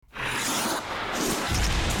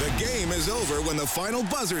Overtime is over when the final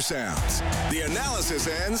buzzer sounds. The analysis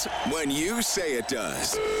ends when you say it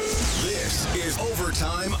does. This is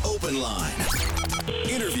Overtime Open Line.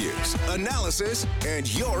 Interviews, analysis,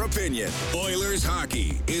 and your opinion. Oilers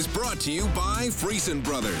hockey is brought to you by Friesen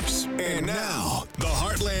Brothers. And now, the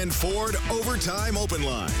Heartland Ford Overtime Open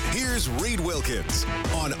Line. Here's Reed Wilkins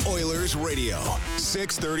on Oilers Radio,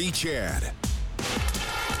 630 CHED.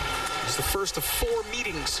 It's the first of 4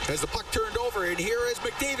 meetings as the puck turned over, and here is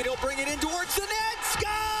McDavid. He'll bring it in towards the net.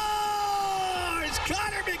 Scores!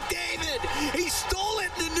 Connor McDavid! He stole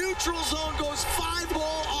it in the neutral zone, goes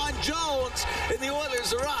 5-hole on Jones, and the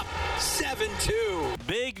Oilers are up 7-2.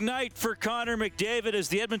 Big night for Connor McDavid as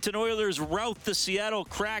the Edmonton Oilers rout the Seattle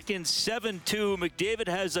Kraken 7-2. McDavid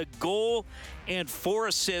has a goal and 4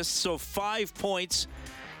 assists, so 5 points.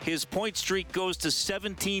 His point streak goes to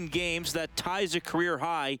 17 games. That ties a career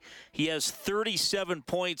high. He has 37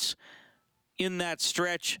 points in that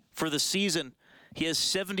stretch for the season. He has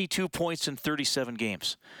 72 points in 37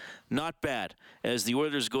 games. Not bad. As the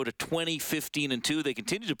Oilers go to 20-15-2, they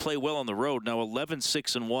continue to play well on the road. Now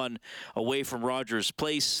 11-6-1 away from Rogers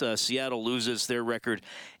Place. Seattle loses their record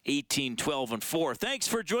 18-12-4. Thanks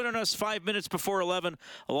for joining us 5 minutes before 11.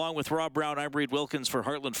 Along with Rob Brown, I'm Reed Wilkins for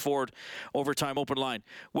Heartland Ford Overtime Open Line.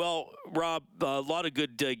 Well, Rob, a lot of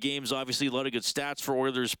good games, obviously, a lot of good stats for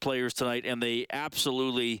Oilers players tonight, and they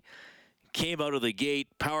absolutely came out of the gate.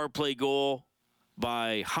 Power play goal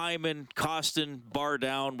by Hyman. Costin, bar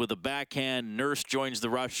down with a backhand. Nurse joins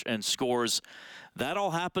the rush and scores. That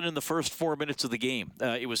all happened in the first 4 minutes of the game.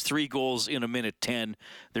 It was 3 goals in a minute 10.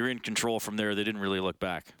 They're in control from there. They didn't really look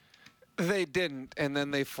back. They didn't, and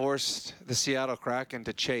then they forced the Seattle Kraken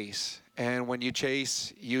to chase. And when you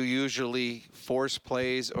chase, you usually force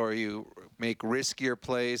plays or you make riskier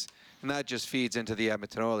plays, and that just feeds into the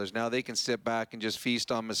Edmonton Oilers. Now they can sit back and just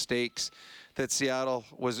feast on mistakes that Seattle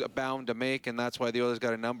was bound to make, and that's why the Oilers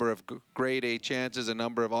got a number of grade A chances, a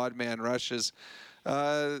number of odd man rushes.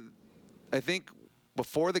 I think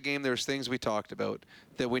before the game, there's things we talked about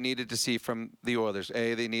that we needed to see from the Oilers.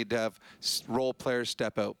 They need to have role players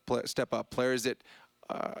step up, players that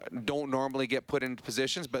don't normally get put into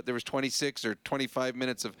positions, but there was 26 or 25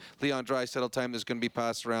 minutes of Leon Draisaitl time that's going to be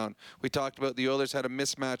passed around. We talked about the Oilers had a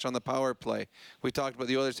mismatch on the power play. We talked about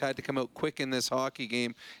the Oilers had to come out quick in this hockey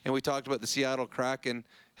game, and we talked about the Seattle Kraken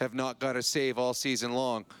have not got a save all season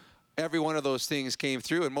long. Every one of those things came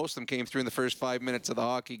through, and most of them came through in the first 5 minutes of the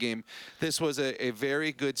hockey game. This was a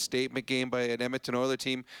very good statement game by an Edmonton Oilers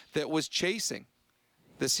team that was chasing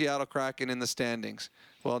the Seattle Kraken in the standings.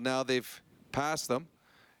 Well, now they've passed them,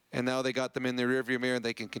 and now they got them in their rearview mirror, and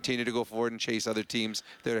they can continue to go forward and chase other teams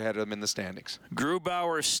that are ahead of them in the standings.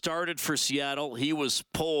 Grubauer started for Seattle. He was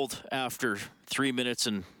pulled after 3 minutes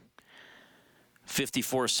and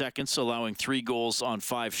 54 seconds, allowing 3 goals on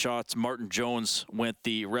 5 shots. Martin Jones went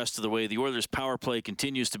the rest of the way. The Oilers' power play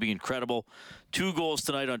continues to be incredible. 2 goals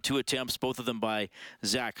tonight on 2 attempts, both of them by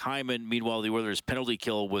Zach Hyman. Meanwhile, the Oilers' penalty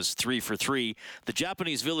kill was 3 for 3. The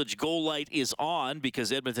Japanese Village goal light is on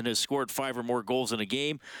because Edmonton has scored 5 or more goals in a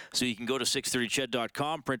game. So you can go to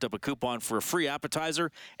 630ched.com, print up a coupon for a free appetizer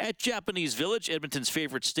at Japanese Village, Edmonton's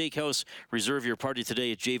favorite steakhouse. Reserve your party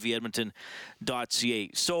today at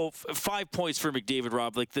jvedmonton.ca. So 5 points for McDavid,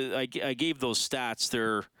 Rob. I gave those stats.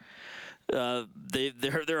 They're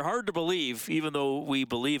hard to believe, even though we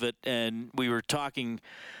believe it. And we were talking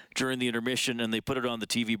during the intermission, and they put it on the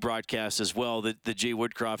TV broadcast as well, that Jay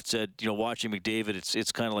Woodcroft said, watching McDavid,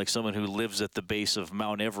 it's kind of like someone who lives at the base of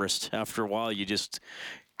Mount Everest. After a while, you just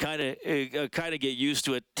kind of get used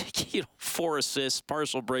to it. 4 assists,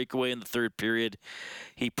 partial breakaway in the third period.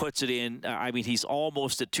 He puts it in. He's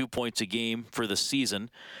almost at 2 points a game for the season.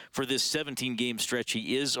 For this 17-game stretch,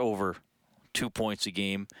 he is over 2 points a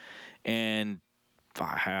game. And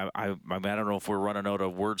I don't know if we're running out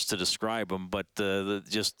of words to describe him, but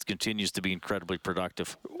just continues to be incredibly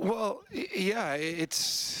productive. Well, yeah,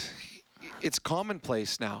 it's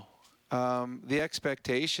commonplace now. The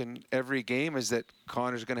expectation every game is that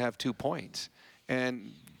Connor's going to have 2 points,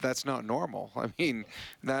 and that's not normal.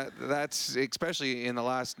 That's especially in the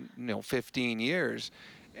last 15 years.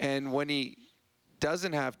 And when he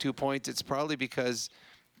doesn't have 2 points, it's probably because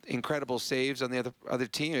incredible saves on the other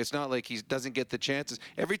team. It's not like he doesn't get the chances.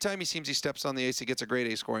 Every time he steps on the ice, he gets a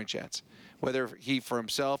grade A scoring chance, whether he for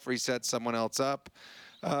himself or he sets someone else up.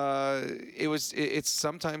 It's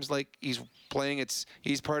sometimes like he's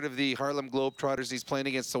part of the Harlem Globetrotters. He's playing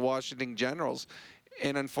against the Washington Generals.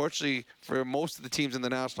 And unfortunately, for most of the teams in the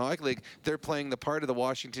National Hockey League, they're playing the part of the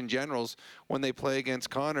Washington Generals when they play against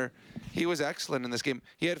Connor. He was excellent in this game.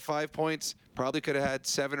 He had 5 points, probably could have had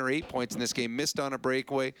 7 or 8 points in this game, missed on a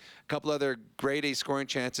breakaway. A couple other grade A scoring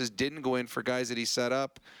chances didn't go in for guys that he set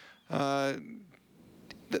up.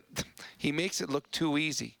 He makes it look too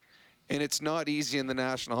easy. And it's not easy in the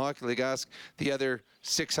National Hockey League. Ask the other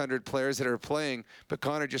 600 players that are playing, but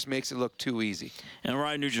Connor just makes it look too easy. And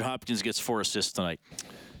Ryan Nugent-Hopkins gets 4 assists tonight.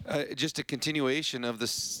 Just a continuation of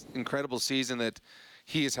this incredible season that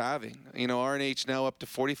he is having. You know, RNH now up to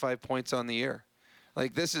 45 points on the year.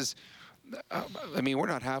 Like, this is, we're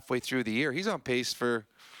not halfway through the year. He's on pace for,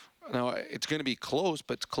 now it's going to be close,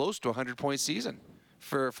 but it's close to a 100-point season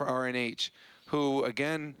for RNH, who,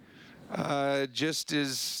 again, just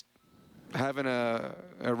is having a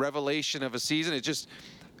revelation of a season. It just,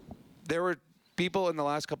 there were people in the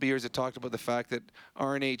last couple of years that talked about the fact that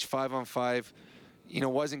RNH 5-on-5,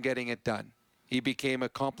 wasn't getting it done. He became a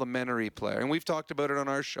complementary player, and we've talked about it on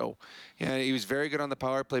our show. He was very good on the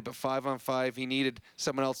power play, but 5-on-5, he needed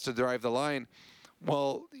someone else to drive the line.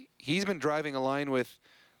 Well, he's been driving a line with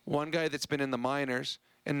one guy that's been in the minors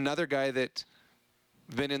and another guy that's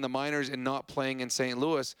been in the minors and not playing in St.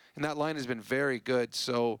 Louis, and that line has been very good.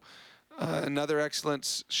 So another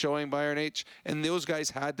excellent showing by RNH, and those guys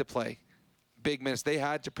had to play big minutes. They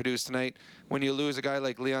had to produce tonight. When you lose a guy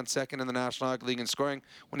like Leon Second in the National Hockey League in scoring,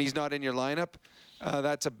 when he's not in your lineup,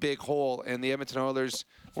 that's a big hole. And the Edmonton Oilers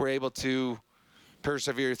were able to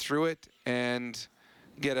persevere through it and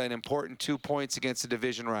get an important 2 points against a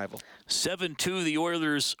division rival. 7-2, the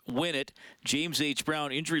Oilers win it. James H.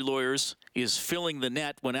 Brown Injury Lawyers is filling the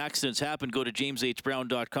net. When accidents happen, go to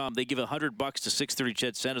jameshbrown.com. They give $100 to 630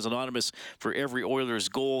 Ched Santa's Anonymous for every Oilers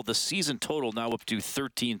goal. The season total now up to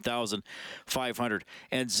 $13,500.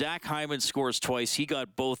 And Zach Hyman scores twice. He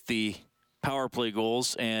got both the power play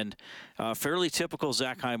goals and fairly typical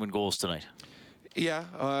Zach Hyman goals tonight.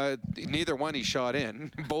 Yeah, neither one he shot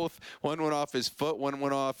in. Both, one went off his foot, one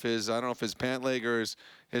went off his, I don't know if his pant leg or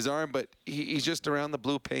his arm, but he's just around the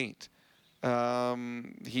blue paint.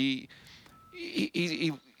 He's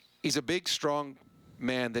a big, strong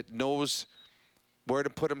man that knows where to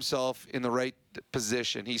put himself in the right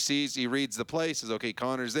position. He reads the play, says, okay,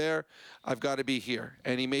 Connor's there, I've got to be here.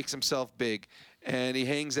 And he makes himself big, and he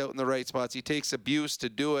hangs out in the right spots. He takes abuse to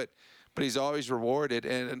do it, but he's always rewarded.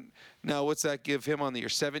 And now what's that give him on the year?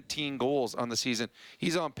 17 goals on the season.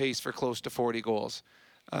 He's on pace for close to 40 goals.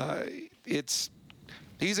 He's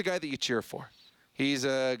a guy that you cheer for. He's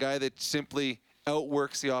a guy that simply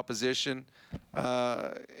outworks the opposition.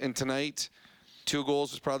 And tonight, 2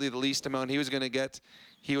 goals was probably the least amount he was going to get.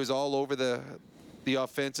 He was all over the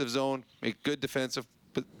offensive zone, make good defensive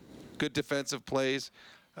plays.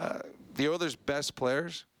 The Oilers' best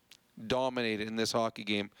players dominated in this hockey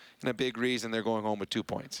game, and a big reason they're going home with 2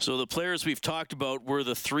 points. So the players we've talked about were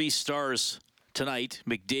the 3 stars tonight: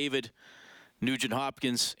 McDavid,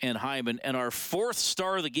 Nugent-Hopkins, and Hyman. And our 4th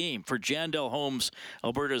star of the game for Jandel Homes,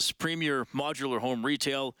 Alberta's premier modular home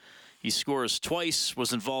retail. He scores twice,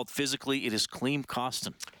 was involved physically. It is Klim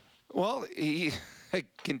Kostin. Well, he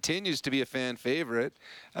continues to be a fan favorite.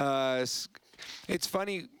 It's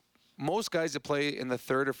funny, most guys that play in the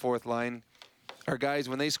 3rd or 4th line are guys,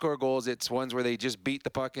 when they score goals, it's ones where they just beat the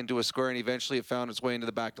puck into a square and eventually it found its way into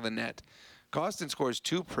the back of the net. Kostin scores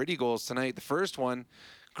 2 pretty goals tonight. The first one,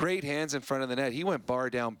 great hands in front of the net. He went bar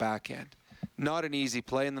down backhand. Not an easy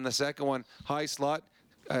play. And then the second one, high slot,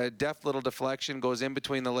 deft little deflection, goes in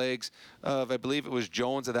between the legs of, I believe it was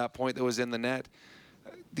Jones at that point that was in the net.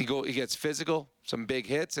 He gets physical, some big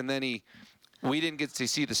hits, and then we didn't get to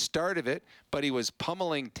see the start of it, but he was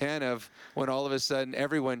pummeling Tanev when all of a sudden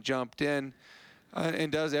everyone jumped in.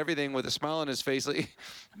 And does everything with a smile on his face.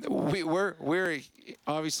 We're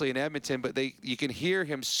obviously in Edmonton, but you can hear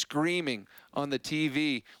him screaming on the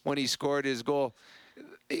TV when he scored his goal.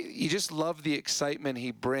 You just love the excitement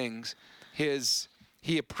he brings.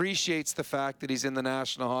 He appreciates the fact that he's in the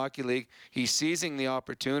National Hockey League. He's seizing the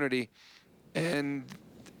opportunity. And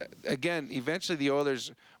again, eventually the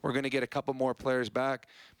Oilers were going to get a couple more players back.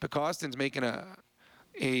 But Kostin's making a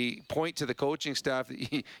point to the coaching staff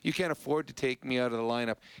that you can't afford to take me out of the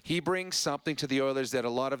lineup. He brings something to the Oilers that a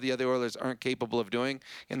lot of the other Oilers aren't capable of doing,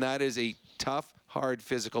 and that is a tough, hard,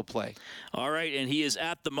 physical play. All right, and he is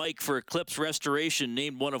at the mic for Eclipse Restoration,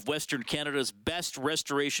 named one of Western Canada's best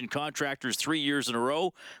restoration contractors 3 years in a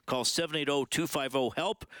row. Call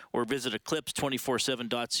 780-250-HELP or visit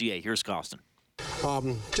eclipse247.ca. Here's Kostin.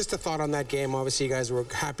 Just a thought on that game. Obviously, you guys were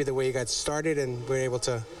happy the way you got started and were able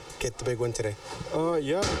to get the big win today.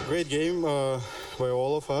 Yeah, great game by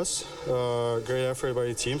all of us. Great effort by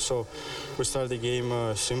the team. So we started the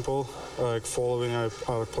game simple, following our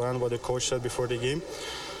plan, what the coach said before the game.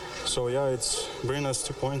 So yeah, it's bringing us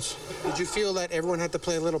 2 points. Did you feel that everyone had to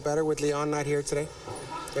play a little better with Leon not here today?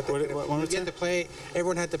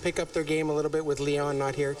 Everyone had to pick up their game a little bit with Leon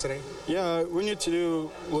not here today? Yeah, we need to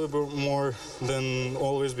do a little bit more than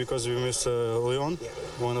always because we missed Leon,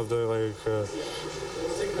 one of the,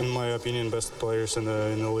 in my opinion, best players in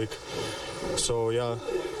the league. So yeah.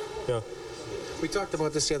 We talked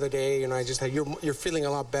about this the other day, and I just had you're feeling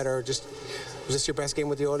a lot better. Was this your best game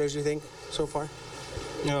with the Oilers, you think, so far?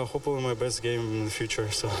 Yeah, hopefully my best game in the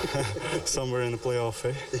future, so somewhere in the playoff,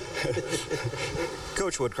 eh?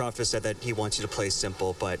 Coach Woodcroft has said that he wants you to play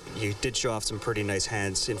simple, but you did show off some pretty nice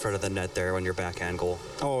hands in front of the net there on your backhand goal.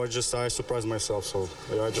 Oh, I surprised myself, so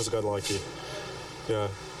yeah, I just got lucky. Yeah,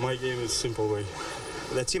 my game is simple way.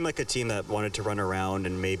 That seemed like a team that wanted to run around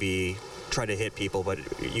and maybe try to hit people, but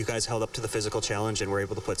you guys held up to the physical challenge and were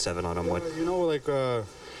able to put 7 on them.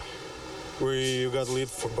 We got lead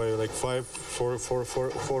by 4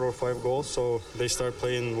 or 5 goals, so they start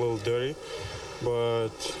playing a little dirty. But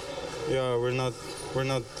yeah, we're not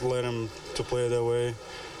letting them to play that way.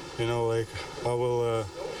 I will,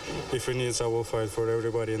 if it needs, I will fight for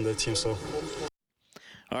everybody in the team. So.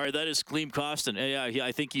 All right, that is Klim Kostin. Yeah,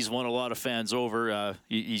 I think he's won a lot of fans over.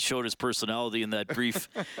 He showed his personality in that brief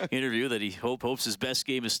interview that he hopes his best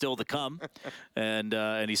game is still to come,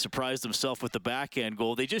 and he surprised himself with the backhand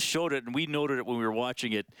goal. They just showed it, and we noted it when we were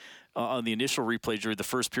watching it on the initial replay during the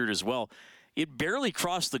first period as well. It barely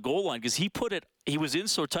crossed the goal line because he was in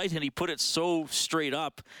so tight and he put it so straight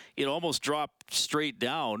up, it almost dropped straight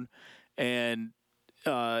down, and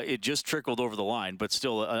it just trickled over the line, but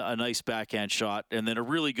still a nice backhand shot. And then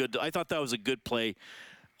I thought that was a good play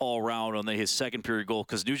all around on his second period goal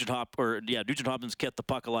because Nugent Hopkins kept the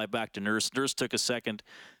puck alive back to Nurse. Nurse took a second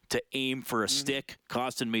to aim for a stick.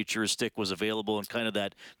 Kostin made sure his stick was available and kind of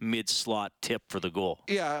that mid-slot tip for the goal.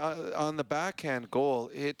 Yeah, on the backhand goal,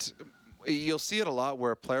 you'll see it a lot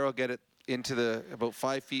where a player will get it into about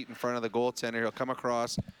 5 feet in front of the goaltender. He'll come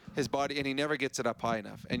across his body, and he never gets it up high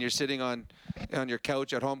enough. And you're sitting on your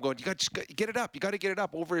couch at home going, you got to get it up. You got to get it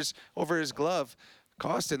up over his glove.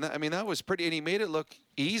 Kostin, that was pretty, and he made it look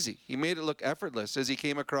easy. He made it look effortless as he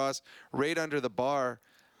came across right under the bar.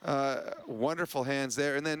 Wonderful hands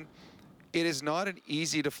there. And then it is not an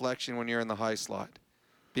easy deflection when you're in the high slot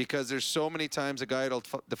because there's so many times a guy will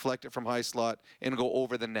deflect it from high slot and go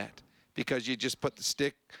over the net because you just put the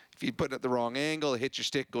stick, if you put it at the wrong angle, it hits your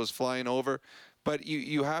stick, goes flying over. But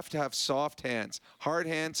you have to have soft hands. Hard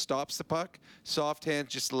hand stops the puck. Soft hand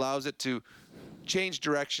just allows it to change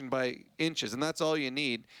direction by inches. And that's all you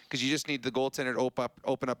need because you just need the goaltender to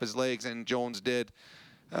open up his legs, and Jones did.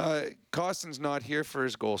 Kostin's not here for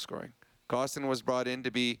his goal scoring. Kostin was brought in to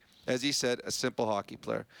be, as he said, a simple hockey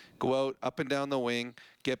player. Go out, up and down the wing,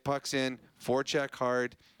 get pucks in, forecheck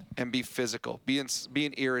hard, and be physical. Be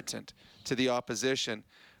an irritant to the opposition.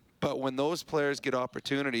 But when those players get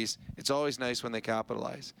opportunities, it's always nice when they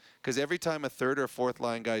capitalize. Because every time a third or fourth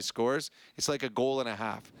line guy scores, it's like a goal and a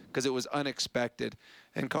half because it was unexpected.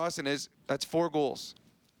 And Kostin that's 4 goals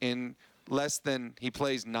in less than, he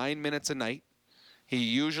plays 9 minutes a night. He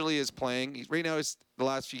usually is playing, right now it's the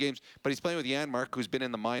last few games, but he's playing with Janmark, who's been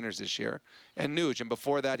in the minors this year, and Nuge. And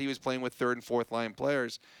before that, he was playing with third and fourth line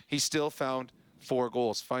players. He still found 4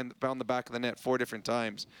 goals, found the back of the net 4 different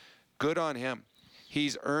times. Good on him.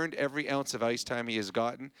 He's earned every ounce of ice time he has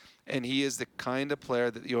gotten, and he is the kind of player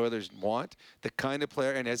that the Oilers want, the kind of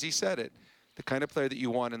player, and as he said it, the kind of player that you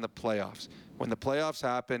want in the playoffs. When the playoffs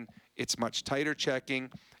happen, it's much tighter checking,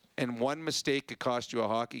 and one mistake could cost you a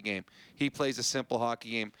hockey game. He plays a simple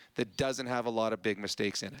hockey game that doesn't have a lot of big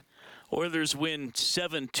mistakes in it. Oilers win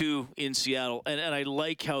 7-2 in Seattle, and I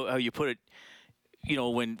like how you put it.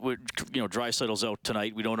 When Draisaitl's out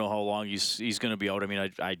tonight, we don't know how long he's going to be out. I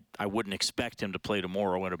mean, I wouldn't expect him to play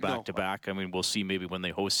tomorrow in a back-to-back. I mean, we'll see maybe when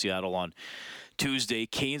they host Seattle on Tuesday.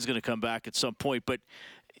 Kane's going to come back at some point, but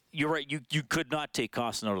you're right. You could not take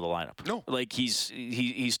Kostin out of the lineup. No,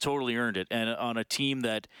 he's totally earned it, and on a team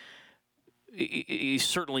that he's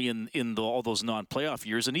certainly in all those non-playoff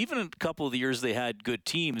years, and even in a couple of the years they had good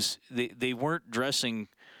teams, they weren't dressing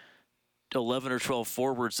 11 or 12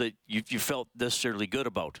 forwards that you felt necessarily good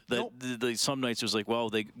about. That some nights it was like, well,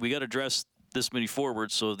 we got to dress this many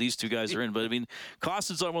forwards, so these 2 guys are in. But I mean,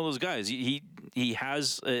 Kostin's not one of those guys. He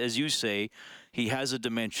has, as you say, he has a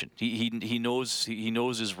dimension. He knows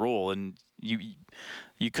his role, and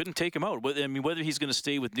you couldn't take him out. I mean, whether he's going to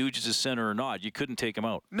stay with Nugent as center or not, you couldn't take him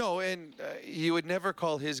out. No, and you would never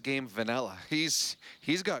call his game vanilla. He's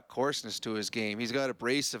got coarseness to his game. He's got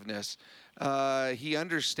abrasiveness. He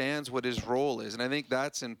understands what his role is, and I think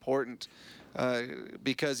that's important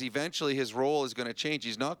because eventually his role is going to change.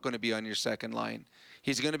 He's not going to be on your second line.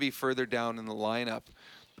 He's going to be further down in the lineup.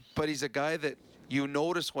 But he's a guy that you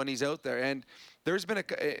notice when he's out there. And there's been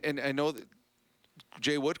and I know that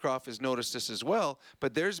Jay Woodcroft has noticed this as well,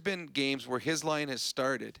 but there's been games where his line has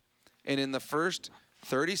started, and in the first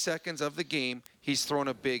 30 seconds of the game, he's thrown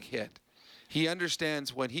a big hit. He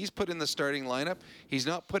understands when he's put in the starting lineup, he's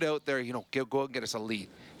not put out there, go out and get us a lead.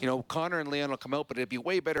 Connor and Leon will come out, but it'd be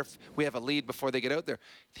way better if we have a lead before they get out there.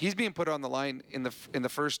 He's being put on the line in the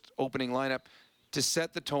first opening lineup to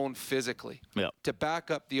set the tone physically, to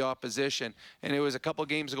back up the opposition. And it was a couple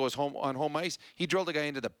games ago on home ice, he drilled a guy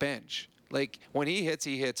into the bench. Like, when he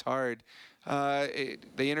hits hard. They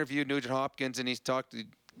interviewed Nugent Hopkins, and he's talked,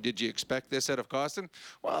 did you expect this out of Kostin?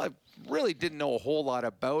 Well, I really didn't know a whole lot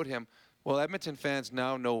about him. Well, Edmonton fans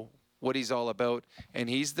now know what he's all about, and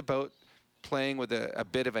he's about playing with a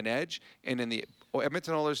bit of an edge. And in the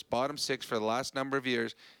Edmonton Oilers' bottom six for the last number of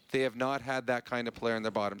years, they have not had that kind of player in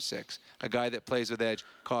their bottom six. A guy that plays with edge.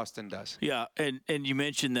 Kostin does. Yeah, and you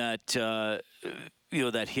mentioned that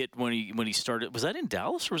that hit when he started. Was that in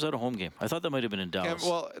Dallas or was that a home game? I thought that might have been in Dallas. Yeah,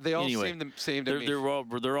 well, they all seem the same to me.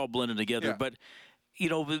 They're all blended together. Yeah. But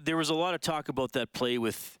there was a lot of talk about that play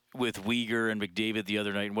with Weegar and McDavid the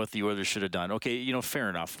other night and what the Oilers should have done. Okay, fair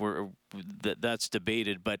enough. That's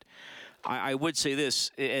debated, but I would say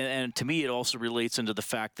this, and to me it also relates into the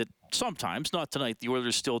fact that sometimes, not tonight, the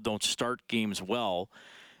Oilers still don't start games well.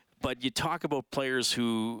 But you talk about players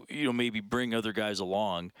who maybe bring other guys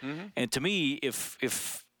along, and to me,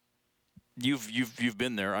 if you've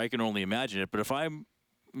been there, I can only imagine it. But if I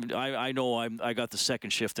know I got the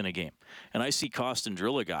second shift in a game, and I see Kostin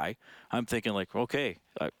drill a guy, I'm thinking like, okay,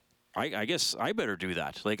 I guess I better do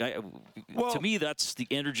that. Like to me, that's the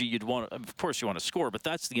energy you'd want. Of course, you want to score, but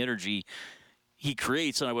that's the energy he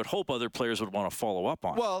creates, and I would hope other players would want to follow up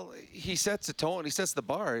on. Well, he sets the tone. He sets the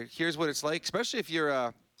bar. Here's what it's like, especially if you're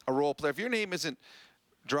a role player. If your name isn't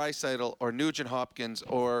Draisaitl or Nugent Hopkins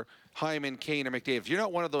or Hyman, Kane, or McDavid, if you're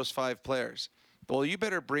not one of those five players, well, you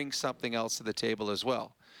better bring something else to the table as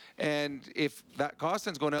well. And if that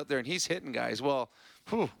Kostin's going out there and he's hitting guys, well,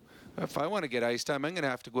 if I want to get ice time, I'm going to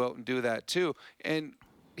have to go out and do that too. And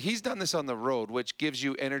he's done this on the road, which gives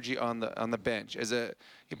you energy on the bench.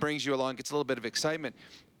 He brings you along, gets a little bit of excitement.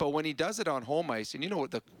 But when he does it on home ice, and you know what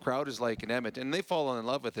the crowd is like in Edmonton, and they've fallen in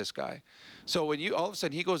love with this guy. So when all of a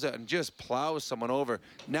sudden he goes out and just plows someone over,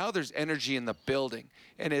 now there's energy in the building.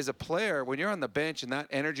 And as a player, when you're on the bench and that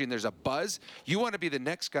energy and there's a buzz, you want to be the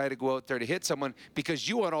next guy to go out there to hit someone because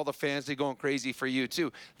you want all the fans to be going crazy for you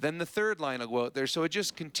too. Then the third line will go out there. So it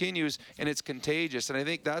just continues, and it's contagious. And I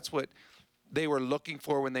think that's what they were looking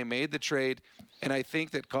for when they made the trade. And I think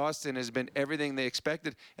that Kostin has been everything they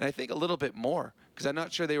expected, and I think a little bit more, because I'm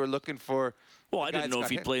not sure they were looking for. Well, I didn't know if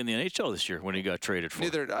he'd play in the NHL this year when he got traded for.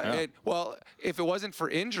 Neither did I. Well, if it wasn't for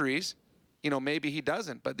injuries, maybe he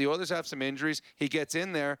doesn't. But the Oilers have some injuries. He gets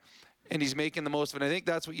in there, and he's making the most of it. I think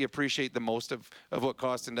that's what you appreciate the most of what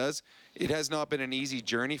Kostin does. It has not been an easy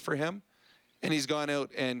journey for him, and he's gone out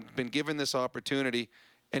and been given this opportunity.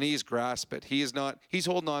 And he's grasped it. He's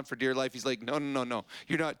holding on for dear life. He's like, no.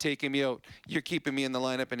 You're not taking me out. You're keeping me in the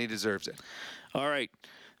lineup, and he deserves it. All right.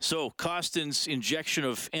 So Kostin's injection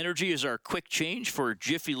of energy is our quick change for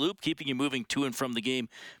Jiffy Lube, keeping you moving to and from the game.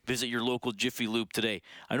 Visit your local Jiffy Lube today.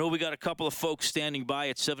 I know we got a couple of folks standing by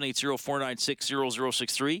at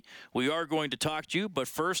 780-496-0063. We are going to talk to you, but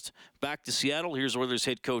first, back to Seattle. Here's Oilers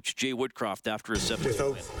head coach Jay Woodcroft after his 7th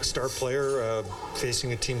Without a star player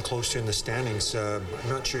facing a team close to you in the standings, I'm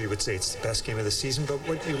not sure you would say it's the best game of the season, but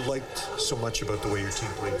what you liked so much about the way your team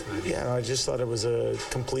played tonight? Yeah, I just thought it was a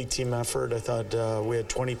complete team effort. I thought we had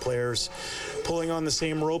 20 players pulling on the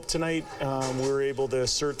same rope tonight. We were able to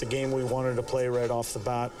assert the game we wanted to play right off the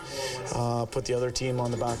bat, put the other team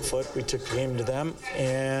on the back foot. We took the game to them,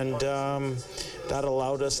 and that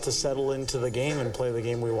allowed us to settle into the game and play the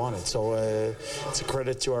game we wanted. So it's a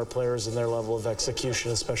credit to our players and their level of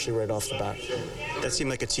execution, especially right off the bat. That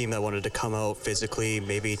seemed like a team that wanted to come out physically,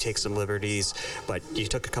 maybe take some liberties, but you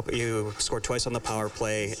scored twice on the power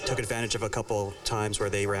play, took advantage of a couple times where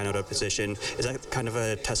they ran out of position. Is that kind of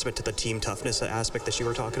a testament to the team toughness aspect that you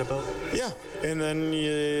were talking about? Yeah, and then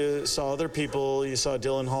you saw other people. You saw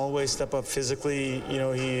Dylan Holloway step up physically. He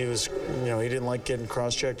didn't like getting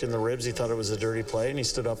cross-checked in the ribs. He thought it was a dirty play, and he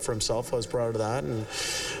stood up for himself. I was proud of that. And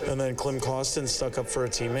then Klim Kostin stuck up for a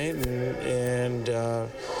teammate, and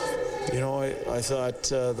I thought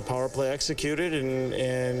the power play executed,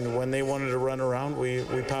 and when they wanted to run around, we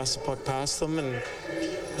passed the puck past them, and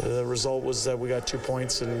the result was that we got 2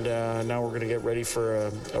 points, and now we're going to get ready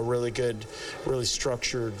for a really good, really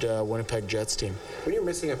structured Winnipeg Jets team. When you're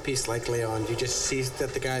missing a piece like Leon, you just see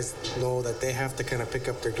that the guys know that they have to kind of pick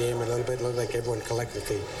up their game a little bit. It looked like everyone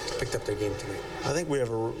collectively picked up their game tonight. I think we have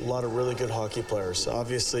a lot of really good hockey players.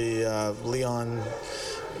 Obviously, Leon,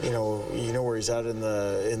 you know where he's at in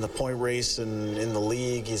the point race and in the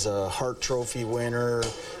league. He's a Hart Trophy winner.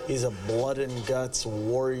 He's a blood and guts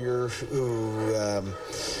warrior who,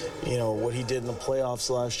 what he did in the playoffs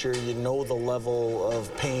last year, you know the level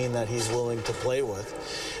of pain that he's willing to play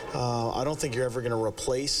with. I don't think you're ever going to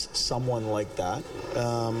replace someone like that.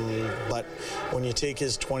 But when you take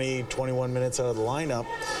his 20-21 minutes out of the lineup,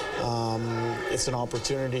 it's an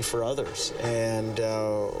opportunity for others. And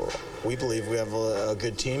we believe we have a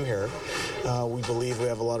good team here. We believe we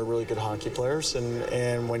have a lot of really good hockey players.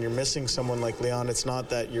 And when you're missing someone like Leon, it's not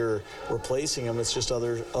that you're replacing him. It's just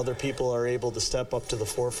other people are able to step up to the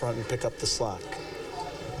forefront and pick up the slack.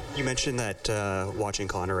 You mentioned that watching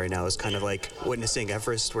Connor right now is kind of like witnessing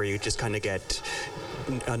Everest, where you just kind of get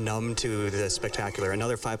numb to the spectacular.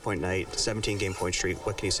 Another 5-point night, 17-game point streak.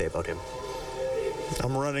 What can you say about him?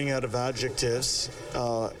 I'm running out of adjectives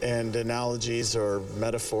and analogies or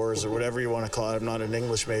metaphors or whatever you want to call it. I'm not an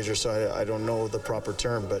English major, so I don't know the proper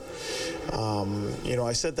term. But,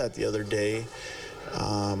 I said that the other day.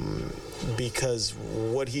 Because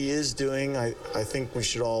what he is doing, I think we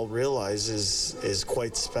should all realize is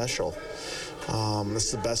quite special. This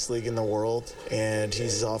is the best league in the world, and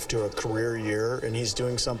he's off to a career year, and he's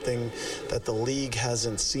doing something that the league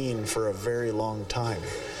hasn't seen for a very long time.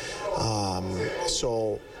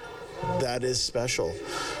 So that is special.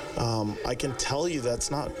 I can tell you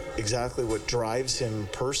that's not exactly what drives him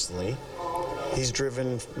personally. He's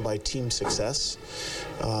driven by team success.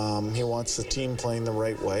 He wants the team playing the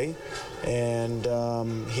right way, and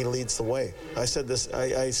he leads the way. I said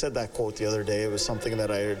that quote the other day. It was something that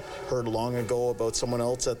I had heard long ago about someone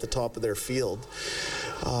else at the top of their field.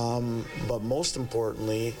 But most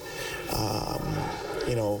importantly,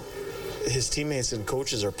 his teammates and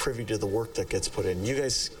coaches are privy to the work that gets put in. You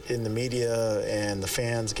guys in the media and the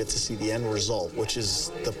fans get to see the end result, which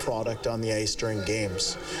is the product on the ice during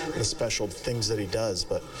games, the special things that he does.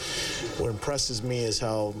 But what impresses me is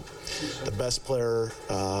how the best player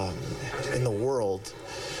in the world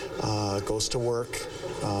goes to work,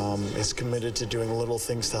 is committed to doing little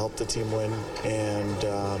things to help the team win. And,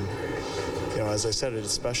 as I said, it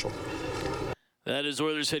is special. That is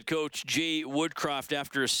Oilers head coach Jay Woodcroft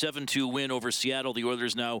after a 7-2 win over Seattle. The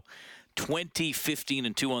Oilers now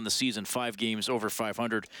 20-15-2 on the season, 5 games over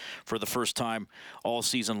 500 for the first time all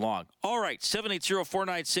season long. All right,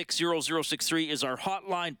 780-496-0063 is our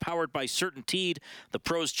hotline, powered by CertainTeed, the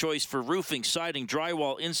pro's choice for roofing, siding,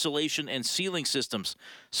 drywall, insulation, and ceiling systems.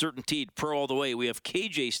 CertainTeed, pro all the way. We have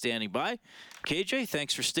KJ standing by. KJ,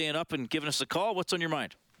 thanks for staying up and giving us a call. What's on your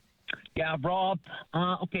mind? Yeah, Rob.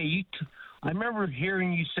 Okay, I remember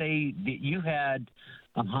hearing you say that you had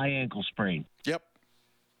a high ankle sprain. Yep.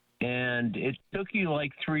 And it took you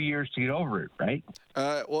like 3 years to get over it, right?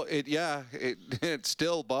 It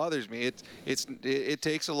still bothers me. It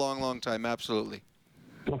takes a long, long time. Absolutely.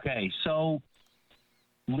 Okay, so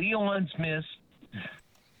Leon's missed.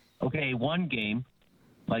 One game,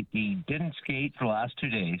 like he didn't skate for the last 2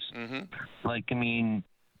 days. Mm-hmm.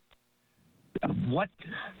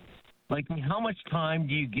 How much time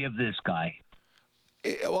do you give this guy?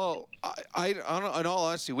 In all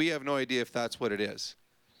honesty, we have no idea if that's what it is.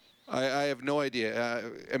 I have no idea.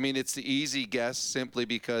 It's the easy guess simply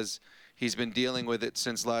because he's been dealing with it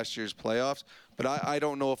since last year's playoffs. But I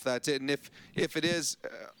don't know if that's it. And if it is,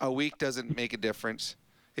 a week doesn't make a difference.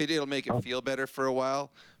 It'll make it feel better for a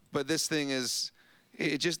while. But this thing is,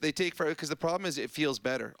 they take forever, because the problem is it feels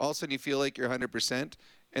better. All of a sudden you feel like you're 100%.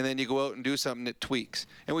 And then you go out and do something that tweaks.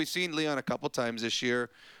 And we've seen Leon a couple times this year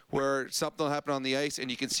where something will happen on the ice and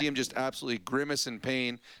you can see him just absolutely grimace in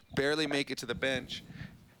pain, barely make it to the bench,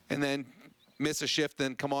 and then miss a shift,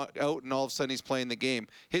 then come out and all of a sudden he's playing the game.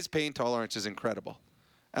 His pain tolerance is incredible.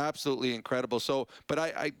 Absolutely incredible. So, but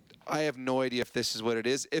I have no idea if this is what it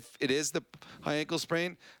is. If it is the high ankle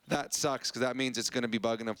sprain, that sucks, because that means it's going to be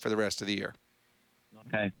bugging him for the rest of the year.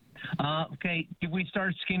 Okay. Did we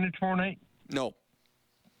start Skinner tomorrow night? No.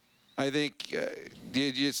 I think the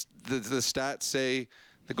stats say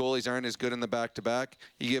the goalies aren't as good in the back-to-back.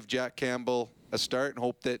 You give Jack Campbell a start and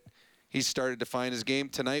hope that he's started to find his game.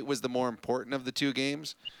 Tonight was the more important of the 2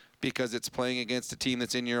 games because it's playing against a team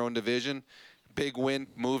that's in your own division. Big win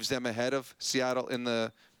moves them ahead of Seattle in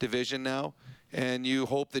the division now. and you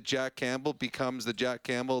hope that Jack Campbell becomes the Jack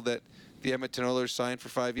Campbell that the Edmonton Oilers signed for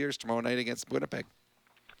 5 years tomorrow night against Winnipeg.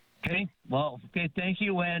 Okay, well, thank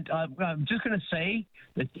you. And I'm just going to say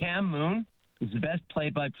that Cam Moon is the best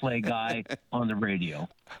play-by-play guy on the radio.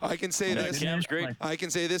 I can say this. Cam's great. I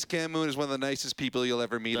can say this. Cam Moon is one of the nicest people you'll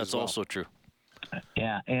ever meet. That's as well. also true.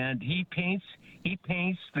 Yeah, and he paints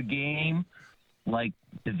the game like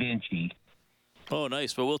Da Vinci. Oh,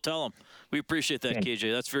 nice. Well, we'll tell him. We appreciate that, Okay.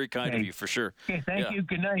 KJ. That's very kind of you, for sure. Okay, thank you.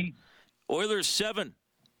 Good night. Oilers 7,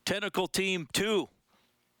 Tentacle Team 2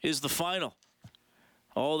 is the final.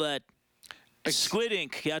 All that squid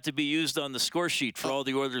ink had to be used on the score sheet for all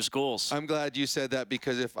the Oilers' goals. I'm glad you said that,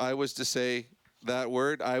 because if I was to say that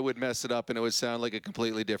word, I would mess it up and it would sound like a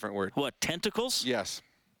completely different word. What, tentacles? Yes.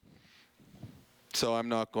 So I'm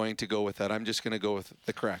not going to go with that. I'm just going to go with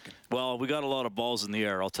the Kraken. Well, we got a lot of balls in the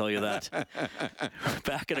air, I'll tell you that.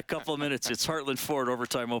 Back in a couple of minutes. It's Heartland Ford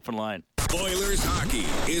Overtime Open Line. Oilers hockey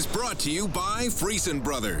is brought to you by Friesen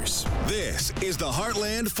Brothers. This is the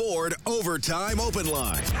Heartland Ford Overtime Open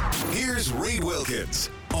Line. Here's Reed Wilkins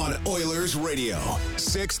on Oilers Radio,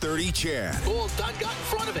 630 CHED. Goal, Dunn got in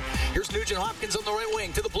front of it. Here's Nugent Hopkins on the right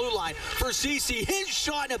wing to the blue line for Ceci. His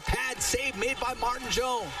shot and a pad save made by Martin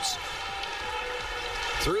Jones.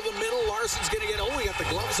 Through the middle, Larson's going to get, he got the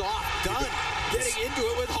gloves off. Dunn getting into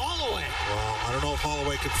it with Holloway. Well, I don't know if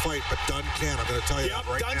Holloway can fight, but Dunn can. I'm going to tell you that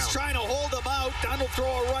right Dunn's now. trying to hold him out. Dunn will throw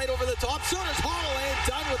a right over the top. So does Holloway, and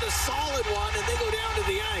Dunn with a solid one, and they go down to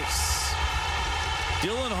the ice.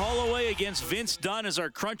 Dylan Holloway against Vince Dunn is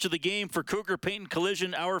our crunch of the game for Cougar Paint and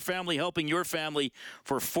Collision. Our family helping your family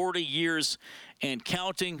for 40 years and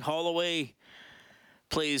counting. Holloway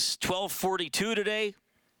plays 12:42 today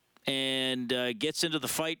and gets into the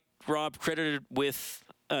fight. Rob credited with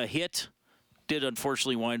a hit. Did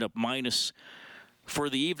unfortunately wind up minus for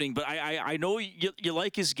the evening. But I know you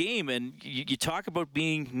like his game, and you talk about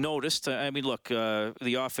being noticed. I mean, look,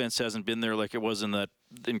 the offense hasn't been there like it was in that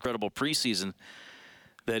incredible preseason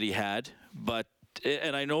that he had. But,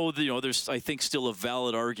 and I know that, there's, I think, still a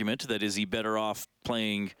valid argument that is he better off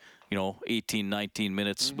playing 18, 19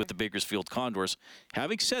 minutes with the Bakersfield Condors.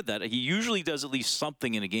 Having said that, he usually does at least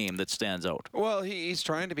something in a game that stands out. Well, he's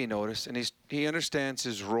trying to be noticed, and he understands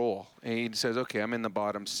his role. And he says, okay, I'm in the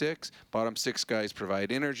bottom six. Bottom six guys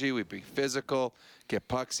provide energy. We be physical, get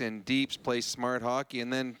pucks in deeps, play smart hockey.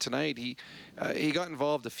 And then tonight he got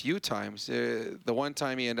involved a few times. The one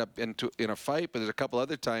time he ended up in a fight, but there's a couple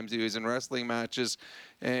other times he was in wrestling matches,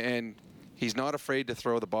 and he's not afraid to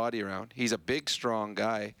throw the body around. He's a big, strong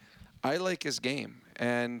guy. I like his game,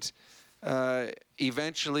 and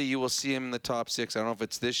eventually you will see him in the top six. I don't know if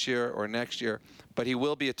it's this year or next year, but he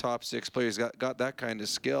will be a top six player. He's got that kind of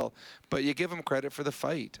skill, but you give him credit for the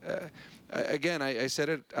fight. Again, I said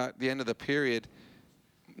it at the end of the period,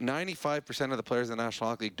 95% of the players in the National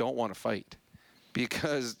Hockey League don't want to fight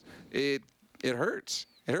because it hurts.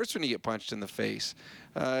 It hurts when you get punched in the face.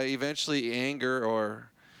 Eventually anger or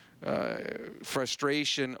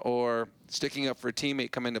frustration or sticking up for a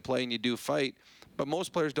teammate come into play, and you do fight, but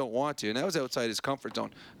most players don't want to, and that was outside his comfort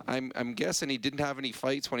zone. I'm guessing he didn't have any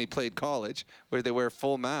fights when he played college where they wear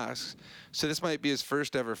full masks, so this might be his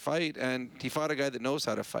first ever fight, and he fought a guy that knows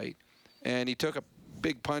how to fight, and he took a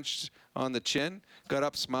big punch on the chin, got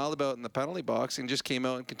up, smiled about it in the penalty box, and just came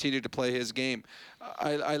out and continued to play his game.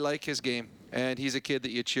 I like his game, and he's a kid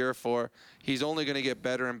that you cheer for. He's only going to get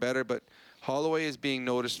better and better, but Holloway is being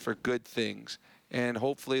noticed for good things, and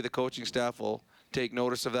hopefully the coaching staff will take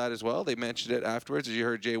notice of that as well. They mentioned it afterwards, as you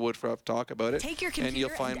heard Jay Woodruff talk about it. And you'll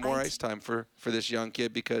find more ice time for this young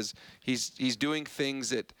kid because he's doing things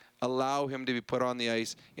that allow him to be put on the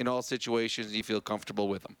ice in all situations, and you feel comfortable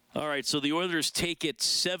with him. All right, so the Oilers take it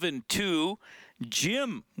 7-2.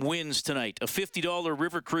 Jim wins tonight, a $50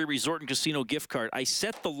 River Cree Resort and Casino gift card. I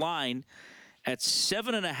set the line at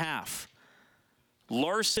 7.5.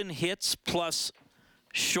 Larson hits plus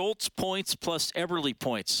Schultz points plus Eberle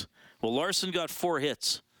points. Well, Larson got 4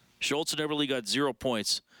 hits. Schultz and Eberle got 0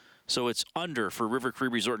 points. So it's under for River Cree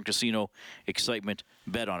Resort and Casino. Excitement,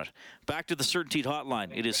 bet on it. Back to the Certainteed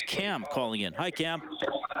Hotline. It is Cam calling in. Hi, Cam.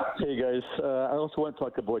 Hey, guys. I also want to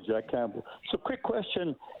talk about Jack Campbell. So quick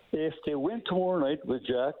question. If they win tomorrow night with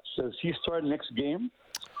Jack, does he start next game?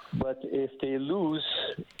 But if they lose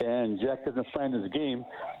and Jack doesn't find his game,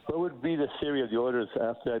 what would be the theory of the Oilers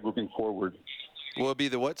after that moving forward? Will it be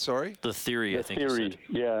the what, sorry? The theory, I think. Theory,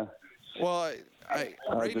 yeah. Well,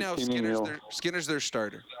 right now, Skinner's their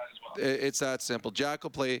starter. It's that simple. Jack will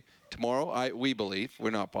play tomorrow, we believe.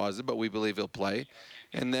 We're not positive, but we believe he'll play.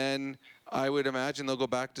 And then I would imagine they'll go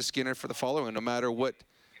back to Skinner for the following, no matter what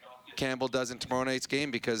Campbell does in tomorrow night's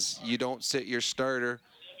game, because you don't sit your starter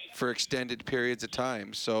for extended periods of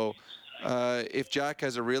time. So if Jack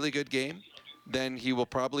has a really good game, then he will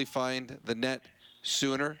probably find the net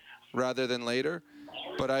sooner rather than later.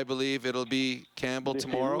 But I believe it'll be Campbell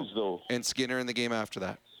tomorrow and Skinner in the game after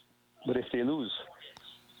that. But if they lose?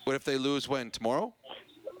 What if they lose when? Tomorrow?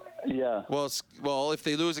 Yeah. Well, if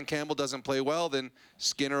they lose and Campbell doesn't play well, then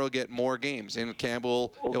Skinner will get more games, and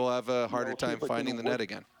Campbell will have a harder time finding the net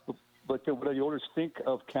again. But what do the owners think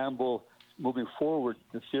of Campbell moving forward?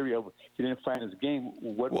 The theory of he didn't find his game.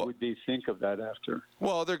 What would they think of that after?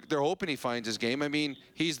 Well, they're hoping he finds his game. I mean,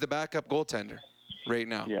 he's the backup goaltender right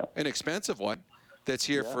now. Yeah. An expensive one that's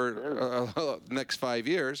here for the next 5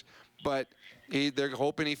 years, but they're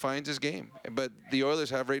hoping he finds his game. But the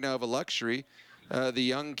Oilers have right now a luxury. The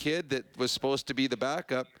young kid that was supposed to be the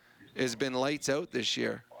backup has been lights out this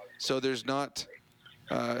year. So there's not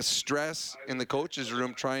stress in the coach's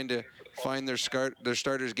room trying to find their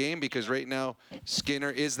starter's game, because right now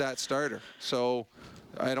Skinner is that starter. So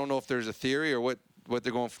I don't know if there's a theory or what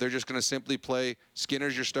they're going for. They're just going to simply play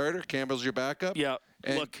Skinner's your starter, Campbell's your backup. Yeah,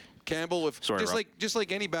 and look. Campbell, just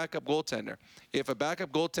like any backup goaltender, if a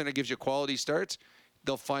backup goaltender gives you quality starts,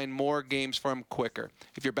 they'll find more games for him quicker.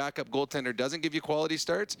 If your backup goaltender doesn't give you quality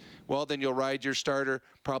starts, well, then you'll ride your starter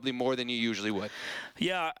probably more than you usually would.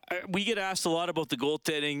 Yeah, we get asked a lot about the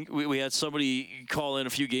goaltending. We had somebody call in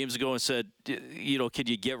a few games ago and said, you know, could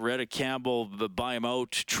you get rid of Campbell, buy him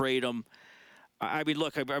out, trade him? I mean,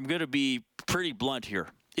 look, I'm going to be pretty blunt here.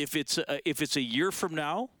 If it's a year from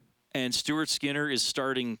now and Stuart Skinner is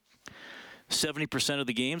starting 70% of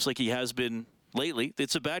the games like he has been lately,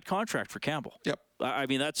 it's a bad contract for Campbell. Yep. I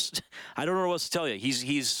mean, I don't know what else to tell you.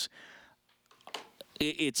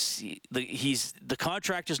 The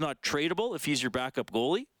contract is not tradable if he's your backup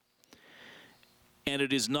goalie, and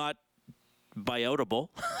it is not buyoutable.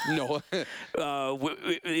 No.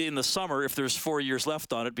 In the summer, if there's 4 years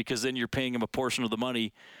left on it, because then you're paying him a portion of the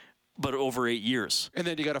money, but over 8 years. And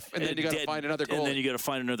then you got to find another goalie. And then you got to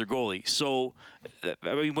find another goalie. So,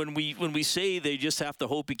 I mean, when we say they just have to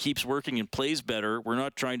hope he keeps working and plays better, we're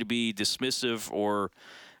not trying to be dismissive or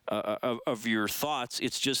of your thoughts.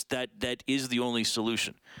 It's just that is the only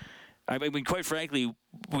solution. I mean, quite frankly,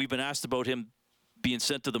 we've been asked about him being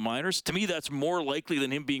sent to the minors. To me, that's more likely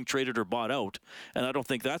than him being traded or bought out, and I don't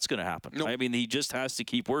think that's going to happen. Nope. I mean, he just has to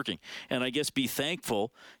keep working. And I guess be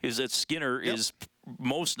thankful is that Skinner is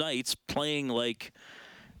most nights playing like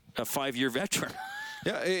a 5-year veteran.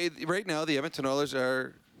 Yeah, right now the Edmonton Oilers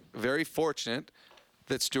are very fortunate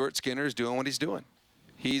that Stuart Skinner is doing what he's doing.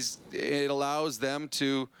 It allows them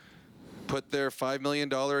to put their $5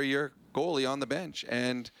 million a year goalie on the bench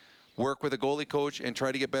and work with a goalie coach and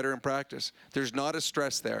try to get better in practice. There's not a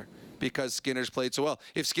stress there because Skinner's played so well.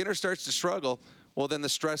 If Skinner starts to struggle, well, then the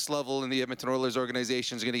stress level in the Edmonton Oilers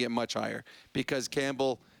organization is going to get much higher because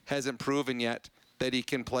Campbell hasn't proven yet that he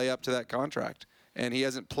can play up to that contract. And he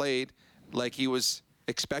hasn't played like he was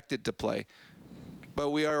expected to play.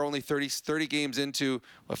 But we are only 30 games into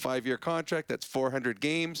a 5-year contract. That's 400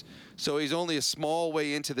 games. So he's only a small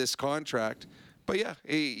way into this contract. But, yeah,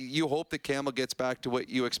 you hope that Campbell gets back to what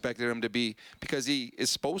you expected him to be because he is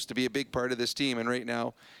supposed to be a big part of this team, and right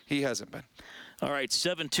now he hasn't been. All right,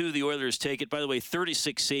 7-2, the Oilers take it. By the way,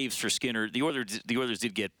 36 saves for Skinner. The Oilers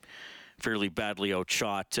did get fairly badly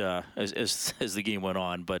outshot as the game went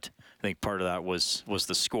on, but I think part of that was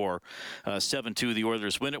the score. 7-2, the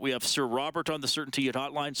Oilers win it. We have Sir Robert on the Certainty at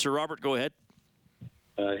Hotline. Sir Robert, go ahead.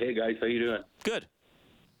 Hey, guys, how you doing? Good.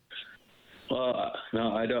 No,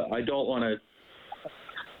 I don't want to.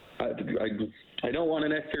 I don't want to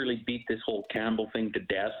necessarily beat this whole Campbell thing to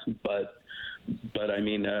death, but I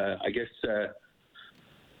mean, I guess I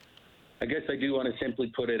do want to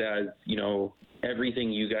simply put it as, you know,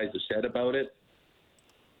 everything you guys have said about it,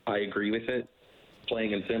 I agree with it.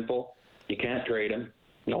 Plain and simple. You can't trade him.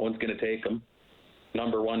 No one's going to take him.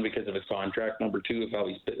 Number one, because of his contract. Number two, of how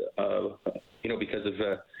he's, because of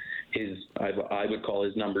his, I would call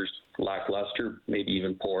his numbers lackluster, maybe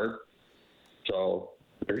even poor. So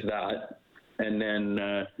there's that. And then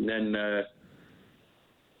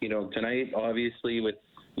tonight, obviously, with,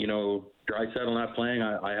 Draisaitl not playing,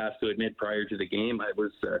 I have to admit, prior to the game, I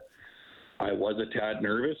was a tad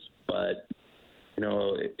nervous, but,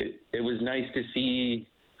 it was nice to see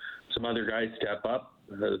some other guys step up.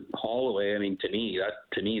 Holloway, I mean, to me,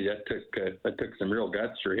 that took some real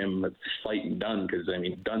guts for him fighting Dunn, because, I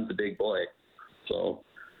mean, Dunn's a big boy. So,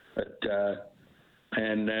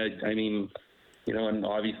 and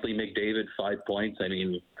obviously McDavid, 5 points. I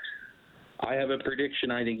mean, I have a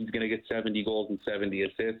prediction. I think he's going to get 70 goals and 70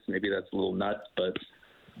 assists. Maybe that's a little nuts, but...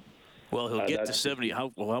 Well, he'll get to 70.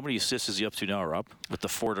 How many assists is he up to now, Rob, with the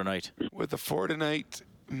 4 tonight? With the 4 tonight,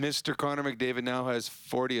 Mr. Connor McDavid now has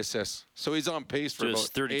 40 assists. So he's on pace for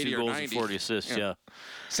Just about 32 80 or goals 90. and 40 assists, yeah.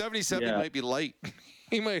 77 Yeah. might be light.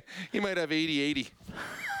 He might have 80-80.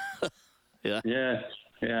 Yeah.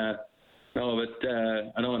 Yeah. No, but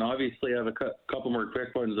I know, and obviously I have a couple more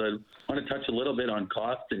quick ones. I want to touch a little bit on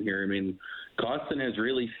Kostin here. I mean, Kostin has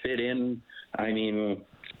really fit in. I mean,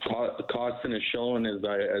 Kostin has shown, as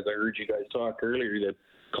I heard you guys talk earlier, that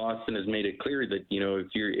Kostin has made it clear that, you know,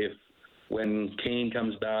 if when Kane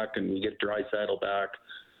comes back and you get Draisaitl back,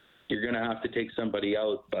 you're going to have to take somebody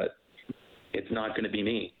out, but it's not going to be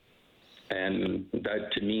me. And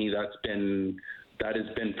that, to me, that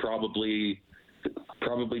has been probably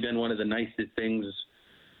been one of the nicest things,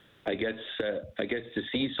 I guess to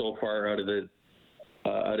see so far out of this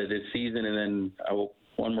season. And then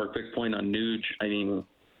one more quick point on Nuge. I mean,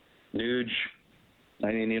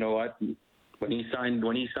 you know what? When he signed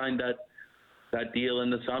that deal in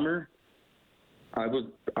the summer, I was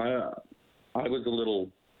a little,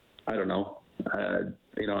 I don't know.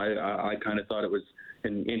 You know, I kind of thought it was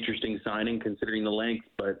an interesting signing considering the length,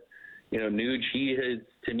 but you know, Nuge,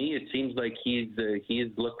 to me, it seems like he's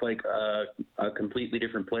looked like a completely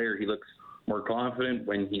different player. He looks more confident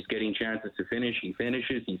when he's getting chances to finish. He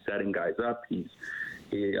finishes. He's setting guys up.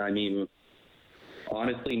 I mean,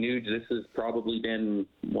 honestly, Nuge, this has probably been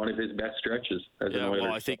one of his best stretches as an Oiler.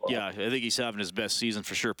 Well, I think he's having his best season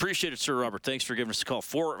for sure. Appreciate it, Sir Robert. Thanks for giving us a call.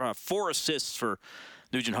 Four assists for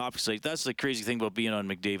Nugent Hopkins. Like, that's the crazy thing about being on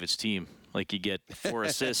McDavid's team. Like, you get 4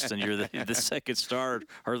 assists and you're the second star.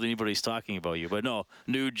 Hardly anybody's talking about you. But no,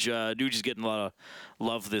 Nuge is getting a lot of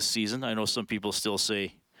love this season. I know some people still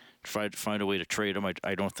say try to find a way to trade him.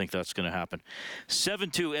 I don't think that's going to happen.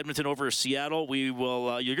 7-2 Edmonton over Seattle. We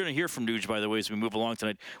will. You're going to hear from Nuge, by the way, as we move along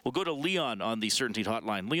tonight. We'll go to Leon on the Certainty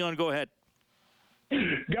Hotline. Leon, go ahead.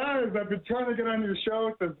 Guys, I've been trying to get on your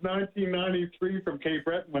show since 1993 from Cape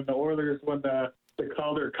Breton when the Oilers won the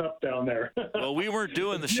Calder Cup down there. Well, we weren't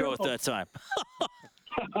doing the show at that time.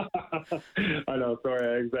 I know, sorry,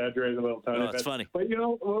 I exaggerated a little tiny bit. No, it's funny. But you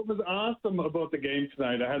know what was awesome about the game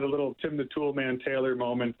tonight? I had a little Tim the Toolman Taylor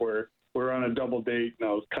moment where we're on a double date and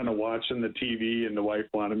I was kind of watching the TV and the wife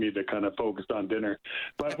wanted me to kind of focus on dinner.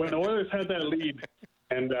 But when the Oilers had that lead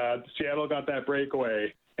and Seattle got that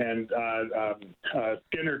breakaway and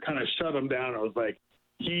Skinner kind of shut them down, I was like,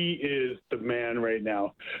 he is the man right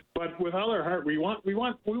now. But with all our heart, we want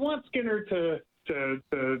Skinner to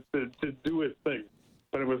do his thing.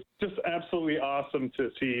 But it was just absolutely awesome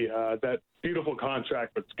to see that beautiful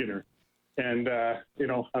contract with Skinner. And you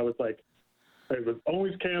know, I was like, it was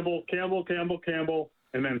always Campbell,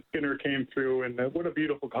 and then Skinner came through, and what a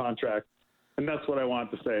beautiful contract. And that's what I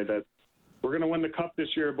want to say, that we're going to win the Cup this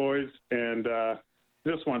year, boys. And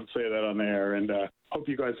just wanted to say that on the air. And hope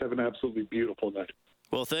you guys have an absolutely beautiful night.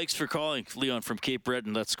 Well, thanks for calling, Leon from Cape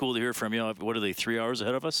Breton. That's cool to hear from you. What are they, 3 hours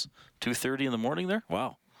ahead of us? 2:30 in the morning there?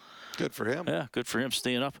 Wow. Good for him. Yeah, good for him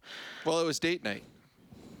staying up. Well, it was date night.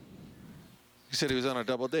 He said he was on a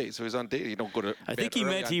double date, so he's on date. You don't go to I think he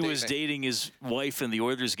meant he was dating his wife in the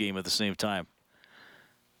Oilers game at the same time.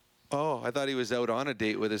 Oh, I thought he was out on a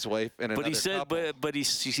date with his wife and another couple. But he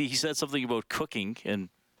said something about cooking and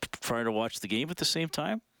trying to watch the game at the same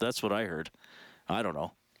time. That's what I heard. I don't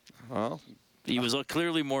know. Well, he was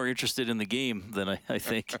clearly more interested in the game than I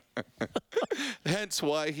think. Hence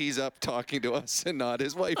why he's up talking to us and not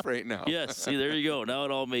his wife right now. Yes, see, there you go. Now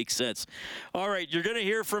it all makes sense. All right, you're going to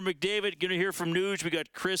hear from McDavid, going to hear from Nuge. We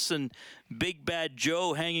got Chris and Big Bad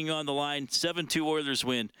Joe hanging on the line. 7-2 Oilers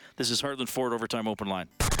win. This is Heartland Ford Overtime Open Line.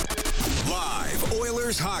 Live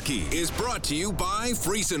Oilers hockey is brought to you by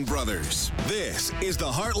Friesen Brothers. This is the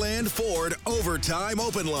Heartland Ford Overtime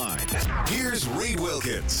Open Line. Here's Reed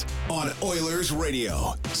Wilkins on Oilers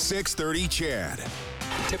Radio, 630 Chad.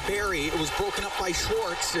 To Barry, it was broken up by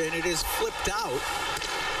Schwartz, and it is flipped out.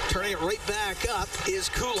 Turning it right back up is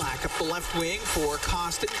Kulak up the left wing for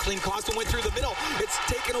Kostin. Clean Kostin went through the middle. It's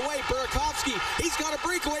taken away. Burakovsky, he's got a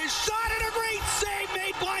breakaway shot and a great save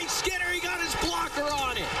made by Skinner. He got his blocker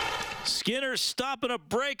on it. Skinner stopping a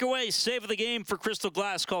breakaway. Save of the game for Crystal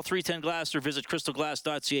Glass. Call 310-GLASS or visit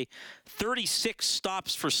crystalglass.ca. 36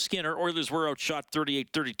 stops for Skinner. Oilers were outshot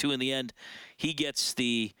 38-32 in the end. He gets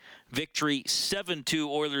the victory. 7-2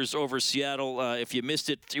 Oilers over Seattle. If you missed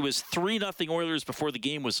it, it was 3-0 Oilers before the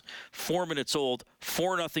game was 4 minutes old.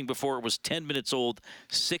 4-0 before it was 10 minutes old.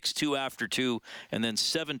 6-2 after 2. And then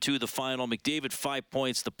 7-2 the final. McDavid 5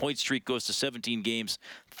 points. The point streak goes to 17 games.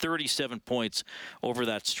 37 points over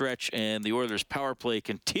that stretch. And the Oilers power play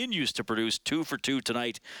continues to produce 2 for 2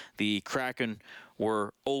 tonight. The Kraken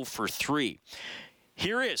were 0 for 3.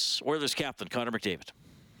 Here is Oilers captain Connor McDavid.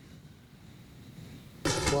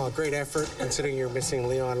 Well, great effort. Considering you're missing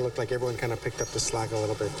Leon, it looked like everyone kind of picked up the slack a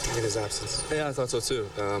little bit in his absence. Yeah, I thought so too.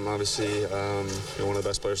 Obviously, one of the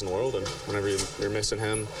best players in the world, and whenever you're missing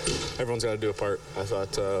him, everyone's got to do a part. I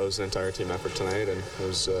thought it was an entire team effort tonight, and it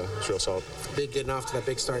was real solid. Big getting off to that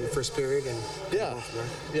big start in the first period, and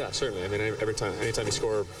yeah, certainly. I mean, anytime you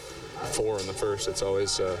score 4 in the first, it's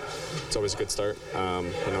always a good start.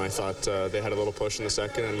 I thought they had a little push in the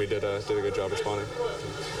second, and we did a good job responding.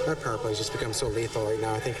 That power play has just become so lethal right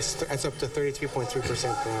now. I think it's up to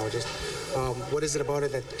 33.3% now. Just what is it about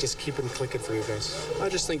it that just keep them clicking for you guys? I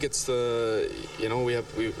just think it's we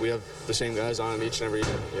have the same guys on each and every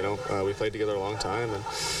day. We played together a long time, and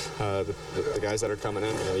the guys that are coming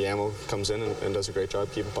in, Yamo comes in and does a great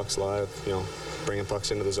job keeping pucks alive, bringing pucks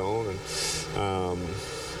into the zone, and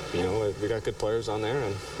we got good players on there,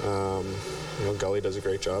 and Gully does a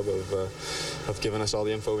great job of giving us all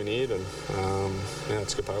the info we need, and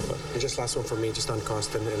it's a good power play. And just last one for me, just on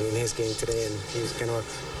Kostin and in his game today, and he's kind of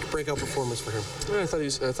a breakout performance for him. Yeah, I thought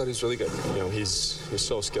he was really good. He's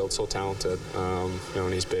so skilled, so talented,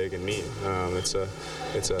 and he's big and mean. It's a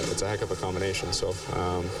heck of a combination. So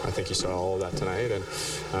I think you saw all of that tonight, and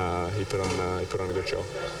he put on a good show.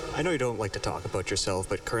 I know you don't like to talk about yourself,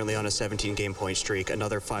 but currently on a 17-game point streak,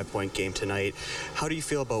 another 5-point game tonight. How do you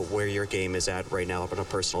feel about where your game is at right now on a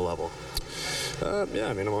personal level?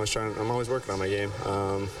 I'm always working on my game.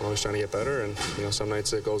 I'm always trying to get better, and some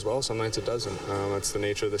nights it goes well, some nights it doesn't. That's the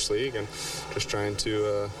nature of this league, and just trying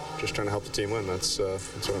to help the team win. That's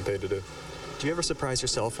what I'm paid to do. Do you ever surprise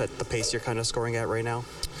yourself at the pace you're kind of scoring at right now?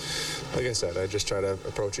 Like I said, I just try to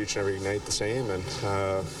approach each and every night the same, and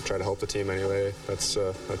try to help the team anyway that's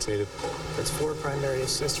needed. That's 4 primary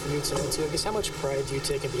assists for you tonight too. I guess how much pride do you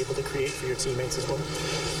take in being able to create for your teammates as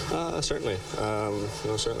well? Certainly.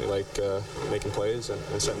 Certainly like making plays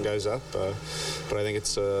and setting guys up. But I think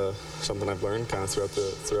it's something I've learned kind of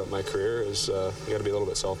throughout my career is you got to be a little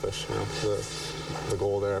bit selfish. The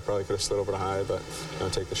goal there, I probably could have slid over to high, but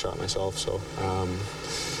take the shot myself. So.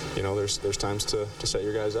 There's times to set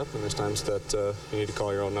your guys up, and there's times that you need to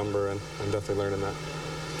call your own number, and I'm definitely learning that.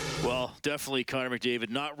 Well, definitely Connor McDavid,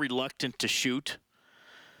 not reluctant to shoot,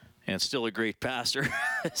 and still a great passer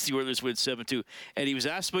as the Oilers win 7-2. And he was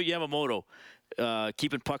asked about Yamamoto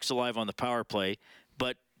keeping pucks alive on the power play,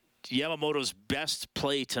 but Yamamoto's best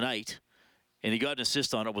play tonight, and he got an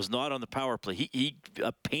assist on it, was not on the power play. He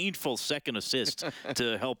a painful second assist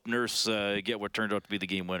to help Nurse get what turned out to be the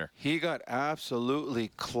game winner. He got absolutely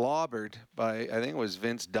clobbered by, I think it was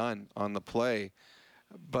Vince Dunn on the play,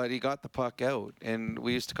 but he got the puck out, and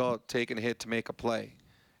we used to call it taking a hit to make a play,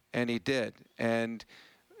 and he did. And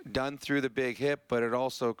Dunn threw the big hit, but it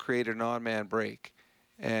also created an on-man break,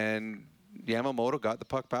 and Yamamoto got the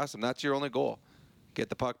puck past him. That's your only goal. Get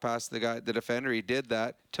the puck past the defender. He did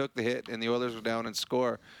that, took the hit, and the Oilers were down and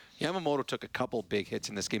score. Yamamoto took a couple big hits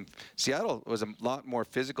in this game. Seattle was a lot more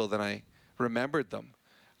physical than I remembered them.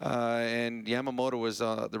 And Yamamoto was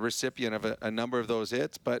the recipient of a number of those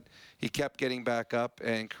hits, but he kept getting back up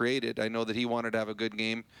and created. I know that he wanted to have a good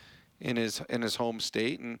game in his home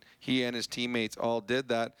state, and he and his teammates all did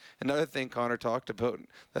that. Another thing Connor talked about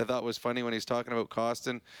that I thought was funny when he's talking about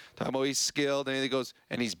Kostin, talking about he's skilled, and he goes,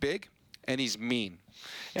 and he's big. And he's mean,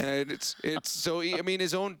 and it's so.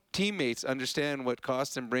 His own teammates understand what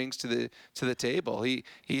Kostin brings to the table.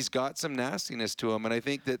 He's got some nastiness to him, and I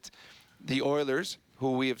think that the Oilers,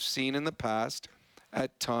 who we have seen in the past,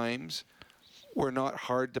 at times, were not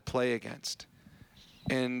hard to play against,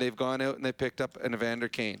 and they've gone out and they picked up an Evander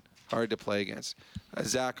Kane, hard to play against, a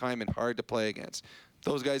Zach Hyman, hard to play against.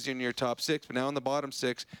 Those guys are in your top 6, but now in the bottom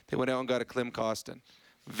 6, they went out and got a Klim Kostin.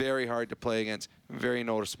 Very hard to play against. Very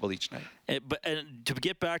noticeable each night. And to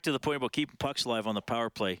get back to the point about keeping pucks alive on the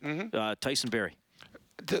power play, Tyson Barrie.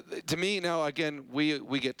 To me, now, again,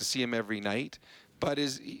 we get to see him every night. But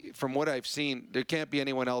from what I've seen, there can't be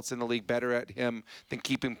anyone else in the league better at him than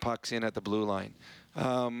keeping pucks in at the blue line.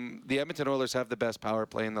 The Edmonton Oilers have the best power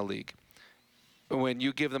play in the league. When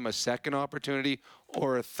you give them a second opportunity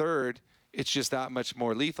or a third, it's just that much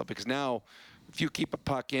more lethal. Because now, if you keep a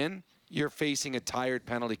puck in, you're facing a tired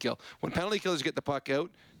penalty kill. When penalty killers get the puck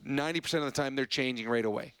out, 90% of the time they're changing right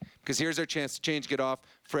away. Because here's their chance to change, get off,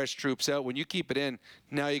 fresh troops out. When you keep it in,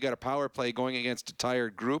 now you got a power play going against a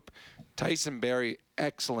tired group. Tyson Barrie,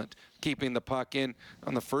 excellent, keeping the puck in.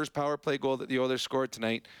 On the first power play goal that the Oilers scored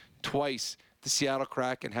tonight, twice the Seattle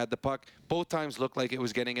Kraken had the puck. Both times looked like it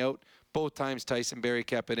was getting out. Both times Tyson Barrie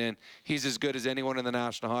kept it in. He's as good as anyone in the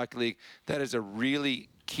National Hockey League. That is a really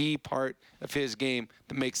key part of his game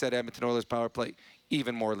that makes that Edmonton Oilers power play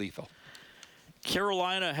even more lethal.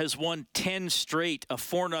 Carolina has won 10 straight, a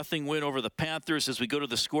 4-0 win over the Panthers. As we go to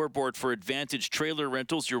the scoreboard for Advantage Trailer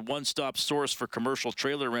Rentals, your one-stop source for commercial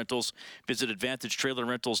trailer rentals. Visit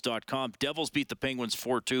AdvantageTrailerRentals.com. Devils beat the Penguins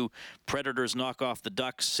 4-2. Predators knock off the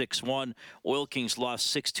Ducks 6-1. Oil Kings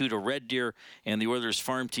lost 6-2 to Red Deer. And the Oilers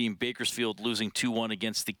farm team Bakersfield losing 2-1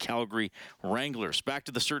 against the Calgary Wranglers. Back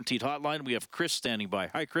to the CertainTeed Hotline. We have Chris standing by.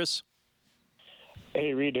 Hi, Chris.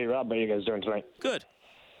 Hey, Reed. Hey, Rob. How are you guys doing tonight? Good.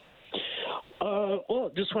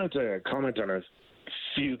 Well, just wanted to comment on a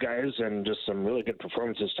few guys and just some really good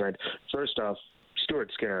performances tonight. First off,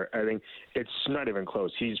 Stuart Skinner, I think it's not even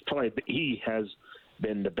close. He has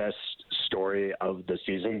been the best story of the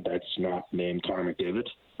season that's not named Connor McDavid,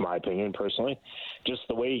 my opinion, personally. Just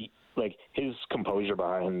the way, like, his composure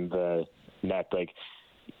behind the net, like,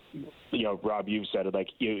 you know, Rob, you've said it, like,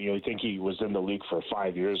 you think he was in the league for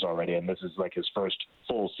 5 years already, and this is, like, his first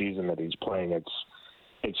full season that he's playing.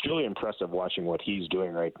 It's really impressive watching what he's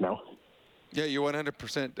doing right now. Yeah, you're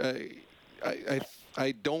 100%.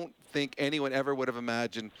 I don't think anyone ever would have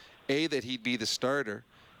imagined, A, that he'd be the starter,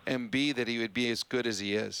 and B, that he would be as good as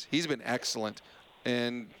he is. He's been excellent.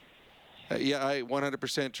 And, I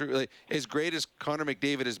 100% true. Like, as great as Connor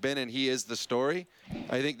McDavid has been, and he is the story,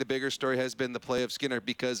 I think the bigger story has been the play of Skinner,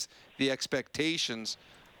 because the expectations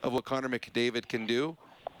of what Connor McDavid can do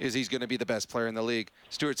is he's going to be the best player in the league.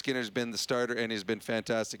 Stuart Skinner's been the starter, and he's been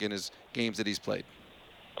fantastic in his games that he's played.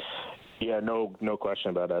 Yeah, no question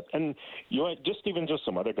about that. And you know, just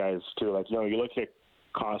some other guys too. Like, you know, you look at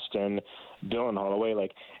Costin, Dylan Holloway.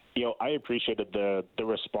 Like, you know, I appreciated the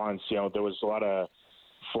response. You know, there was a lot of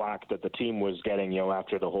flack that the team was getting, you know,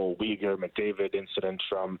 after the whole Weegar McDavid incident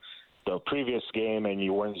from the previous game, and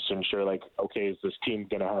you weren't sure, like, okay, is this team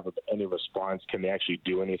going to have any response? Can they actually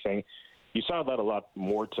do anything? You saw that a lot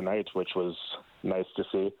more tonight, which was nice to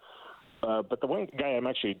see. But the one guy I'm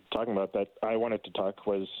actually talking about that I wanted to talk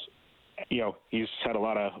was, you know, he's had a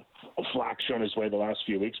lot of flack shown his way the last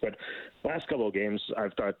few weeks, but last couple of games,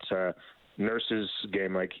 I've thought Nurse's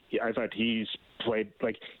game, like, I thought he's played,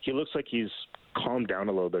 like, he looks like he's calmed down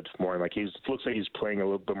a little bit more. Like, looks like he's playing a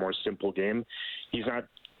little bit more simple game. He's not,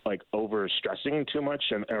 like, over stressing too much,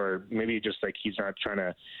 or maybe just, like, he's not trying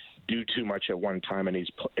to do too much at one time, and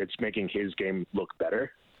it's making his game look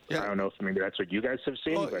better. Yeah. I don't know if maybe that's what you guys have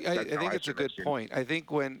seen. Well, I think it's a good point. I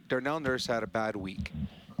think when Darnell Nurse had a bad week,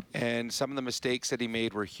 and some of the mistakes that he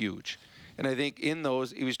made were huge, and I think in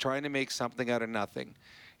those he was trying to make something out of nothing.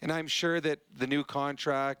 And I'm sure that the new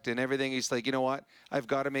contract and everything, he's like, you know what, I've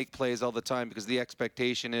got to make plays all the time, because the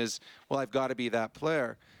expectation is, well, I've got to be that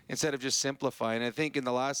player, instead of just simplifying. I think in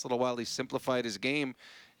the last little while he simplified his game,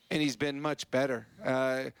 and he's been much better.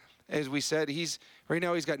 As we said, right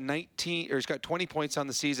now he's got 20 points on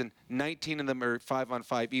the season. 19 of them are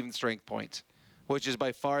 5-on-5 even strength points, which is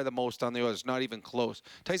by far the most on the Oilers, not even close.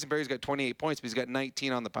 Tyson Barrie's got 28 points, but he's got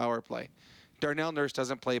 19 on the power play. Darnell Nurse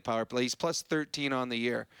doesn't play power play. He's plus 13 on the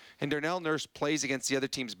year. And Darnell Nurse plays against the other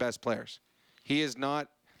team's best players. He's never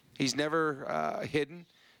hidden.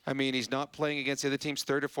 I mean, he's not playing against the other team's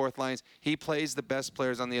third or fourth lines. He plays the best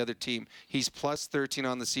players on the other team. He's plus 13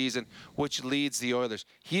 on the season, which leads the Oilers.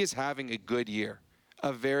 He is having a good year,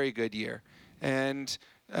 a very good year. And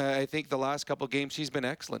I think the last couple of games he's been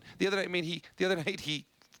excellent. The other night he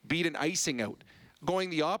beat an icing out, going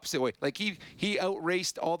the opposite way. Like, he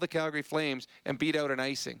outraced all the Calgary Flames and beat out an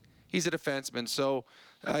icing. He's a defenseman. So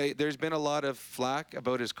there's been a lot of flack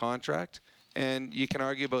about his contract, and you can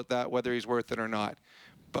argue about that, whether he's worth it or not.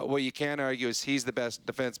 But what you can argue is he's the best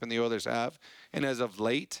defenseman the Oilers have. And as of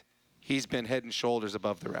late, he's been head and shoulders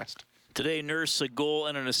above the rest. Today, Nurse, a goal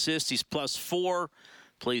and an assist. He's plus 4,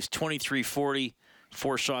 plays 23-40,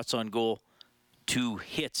 4 shots on goal, 2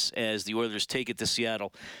 hits as the Oilers take it to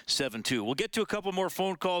Seattle 7-2. We'll get to a couple more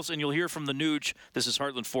phone calls, and you'll hear from the Nuge. This is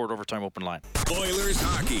Heartland Ford Overtime Open Line. Oilers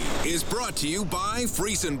Hockey is brought to you by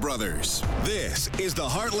Friesen Brothers. This is the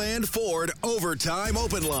Heartland Ford Overtime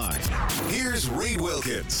Open Line. Here's Reed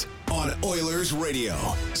Wilkins on Oilers Radio,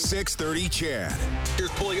 630 CHED. Here's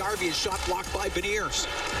Puljujarvi, a shot blocked by Beniers.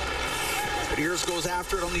 Beniers goes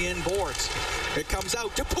after it on the end boards. It comes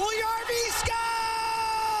out to Puljujarvi, scores!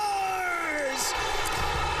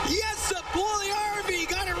 Yes, Puljujarvi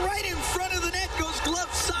got it right in front of the net, goes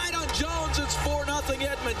glove side on Jones. It's 4-0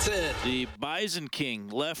 Edmonton. The Bison King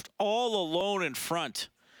left all alone in front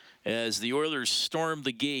as the Oilers stormed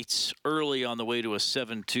the gates early on the way to a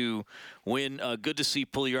 7-2 win. Good to see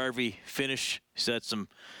Puljujarvi finish. He's had some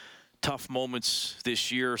tough moments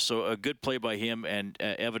this year, so a good play by him, and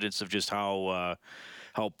evidence of just how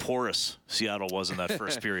porous Seattle was in that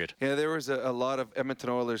first period. Yeah, there was a lot of Edmonton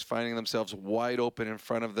Oilers finding themselves wide open in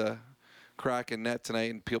front of the Kraken net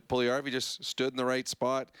tonight, and Puljujarvi just stood in the right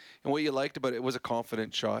spot. And what you liked about it was a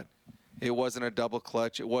confident shot. It wasn't a double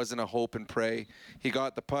clutch. It wasn't a hope and pray. He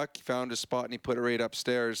got the puck, he found his spot, and he put it right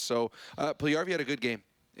upstairs. So Puljujarvi had a good game.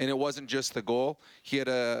 And it wasn't just the goal. He had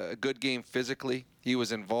a good game physically. He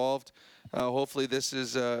was involved. Hopefully this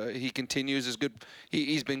is he continues as good.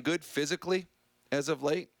 He's been good physically as of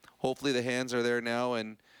late. Hopefully the hands are there now,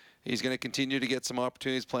 and he's going to continue to get some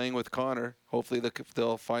opportunities playing with Connor. Hopefully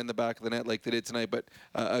they'll find the back of the net like they did tonight. But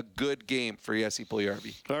a good game for Jesse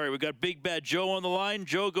Puljujarvi. All right, we got Big Bad Joe on the line.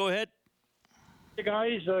 Joe, go ahead. Hey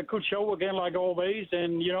guys, good show again like always.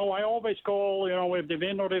 And I always call if they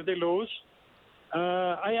win or if they lose.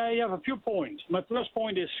 I have a few points. My first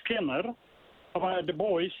point is Skinner, about the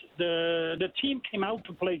boys. The team came out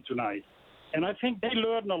to play tonight, and I think they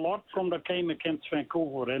learned a lot from the game against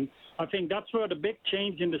Vancouver. And I think that's where the big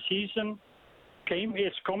change in the season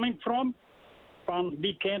is coming from.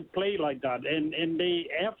 We can't play like that. And they,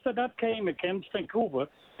 after that game against Vancouver,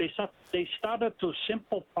 they started to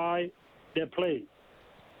simplify their play.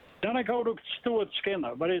 Then I go to Stuart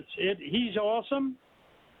Skinner, but he's awesome.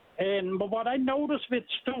 But what I noticed with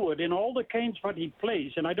Stuart in all the games that he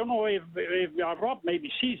plays, and I don't know if Rob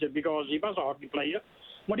maybe sees it because he was a hockey player,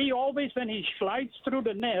 but he always, when he slides through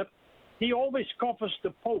the net, he always covers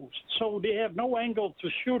the post, so they have no angle to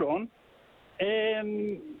shoot on.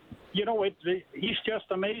 And, he's just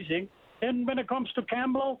amazing. And when it comes to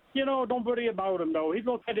Campbell, don't worry about him, though. He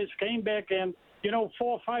will get his game back, and, 4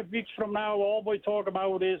 or 5 weeks from now, all we talk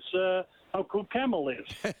about is how cool Campbell is.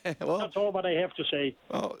 Well, that's all what I have to say.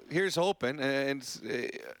 Well, here's hoping,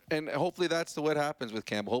 and hopefully that's what happens with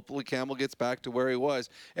Campbell. Hopefully Campbell gets back to where he was.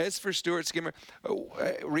 As for Stuart Skinner,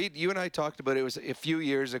 Reed, you and I talked about it was a few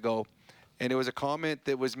years ago, and it was a comment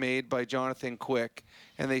that was made by Jonathan Quick,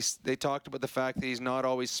 and they talked about the fact that he's not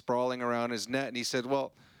always sprawling around his net, and he said,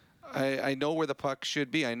 well, I know where the puck should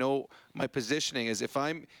be. I know my positioning is. If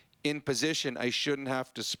I'm in position, I shouldn't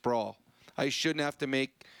have to sprawl. I shouldn't have to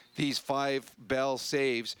make these 5 Bell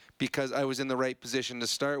saves because I was in the right position to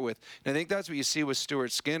start with. And I think that's what you see with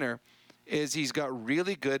Stuart Skinner, is he's got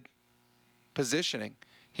really good positioning.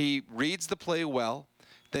 He reads the play well,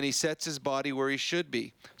 then he sets his body where he should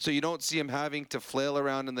be. So you don't see him having to flail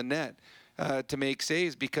around in the net to make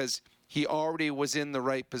saves because he already was in the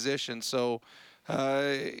right position. So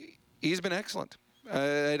he's been excellent.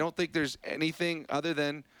 I don't think there's anything other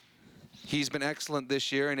than he's been excellent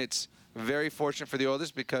this year, and it's very fortunate for the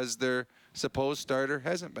Oilers because their supposed starter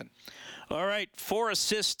hasn't been. All right, 4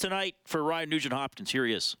 assists tonight for Ryan Nugent-Hopkins. Here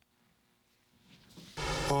he is.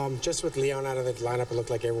 Just with Leon out of the lineup, it looked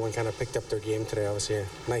like everyone kind of picked up their game today. Obviously, a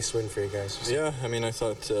nice win for you guys. Yeah, I mean, I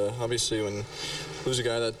thought obviously when you lose a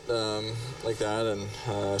guy that like that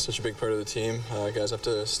and such a big part of the team, guys have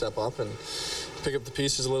to step up and pick up the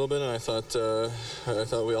pieces a little bit. And I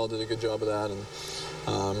thought we all did a good job of that.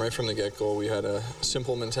 And right from the get-go, we had a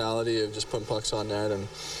simple mentality of just putting pucks on net and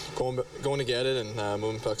going to get it and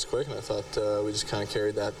moving pucks quick. And I thought we just kind of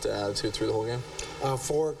carried that attitude through the whole game.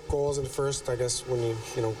 4 goals in the first. I guess when you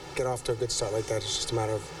get off to a good start like that, it's just a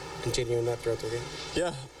matter of continuing that throughout the game.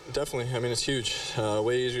 Yeah, definitely. I mean, it's huge.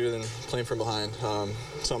 Way easier than playing from behind.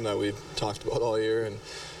 Something that we've talked about all year, and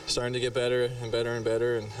starting to get better and better and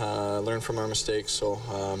better, and learn from our mistakes. So.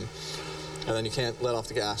 And then you can't let off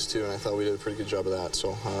the gas, too, and I thought we did a pretty good job of that.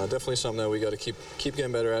 So definitely something that we got to keep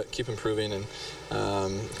getting better at, keep improving, and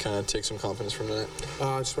kind of take some confidence from that.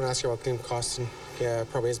 I just want to ask you about Klim Kostin. Yeah,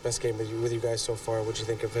 probably his best game with you guys so far. What do you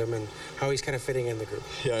think of him and how he's kind of fitting in the group?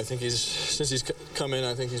 Yeah, I think since he's come in,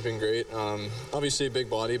 I think he's been great. Obviously a big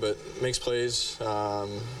body, but makes plays.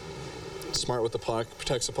 Smart with the puck,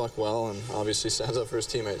 protects the puck well, and obviously stands up for his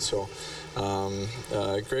teammates. So,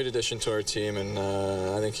 great addition to our team, and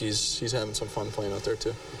I think he's having some fun playing out there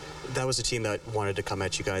too. That was a team that wanted to come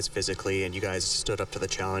at you guys physically, and you guys stood up to the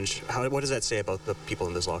challenge. What does that say about the people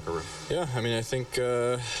in this locker room? Yeah, I mean, I think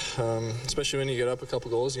especially when you get up a couple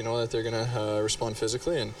goals, you know that they're going to respond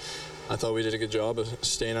physically, and I thought we did a good job of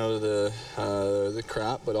staying out of the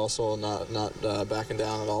crap, but also not backing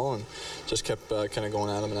down at all, and just kept kind of going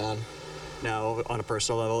at them and at them. Now, on a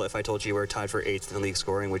personal level, if I told you we're tied for 8th in the league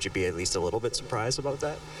scoring, would you be at least a little bit surprised about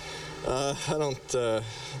that? I don't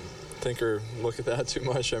think or look at that too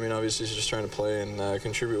much. I mean, obviously, just trying to play and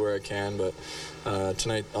contribute where I can, but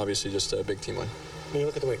tonight, obviously, just a big team win. When you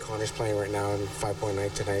look at the way Connor's playing right now in 5-point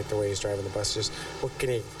night tonight, the way he's driving the bus, just what can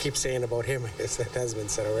you keep saying about him? I guess that has been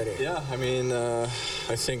said already. Yeah, I mean,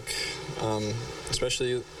 I think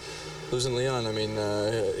especially losing Leon, I mean,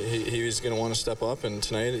 he was going to want to step up, and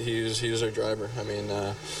tonight he was our driver. I mean,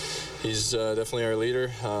 he's definitely our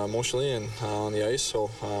leader emotionally and on the ice. So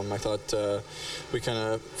I thought we kind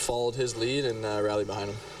of followed his lead and rallied behind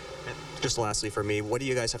him. Just lastly for me, what do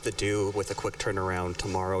you guys have to do with a quick turnaround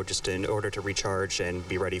tomorrow just in order to recharge and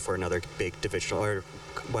be ready for another big divisional or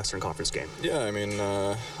Western Conference game? Yeah, I mean,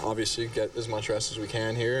 obviously get as much rest as we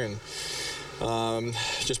can here and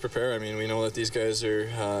just prepare. I mean, we know that these guys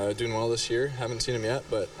are doing well this year. Haven't seen them yet,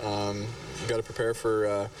 but we've got to prepare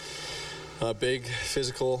for a big,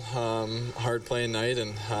 physical, hard-playing night.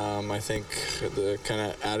 And I think the kind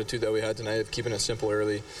of attitude that we had tonight of keeping it simple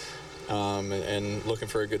early and looking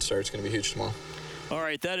for a good start is going to be huge tomorrow. All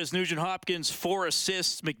right, that is Nugent Hopkins, 4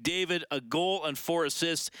 assists. McDavid, a goal and 4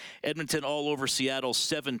 assists. Edmonton all over Seattle,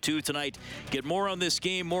 7-2 tonight. Get more on this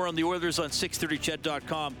game, more on the Oilers on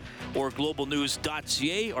 630ched.com or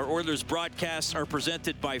globalnews.ca. Our Oilers broadcasts are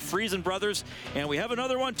presented by Friesen Brothers, and we have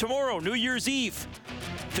another one tomorrow, New Year's Eve.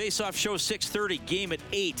 Face-off show 6:30, game at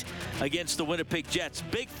 8 against the Winnipeg Jets.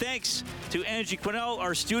 Big thanks to Angie Quinnell,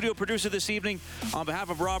 our studio producer this evening. On behalf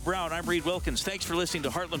of Rob Brown, I'm Reed Wilkins. Thanks for listening to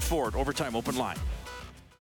Heartland Ford Overtime Open Line.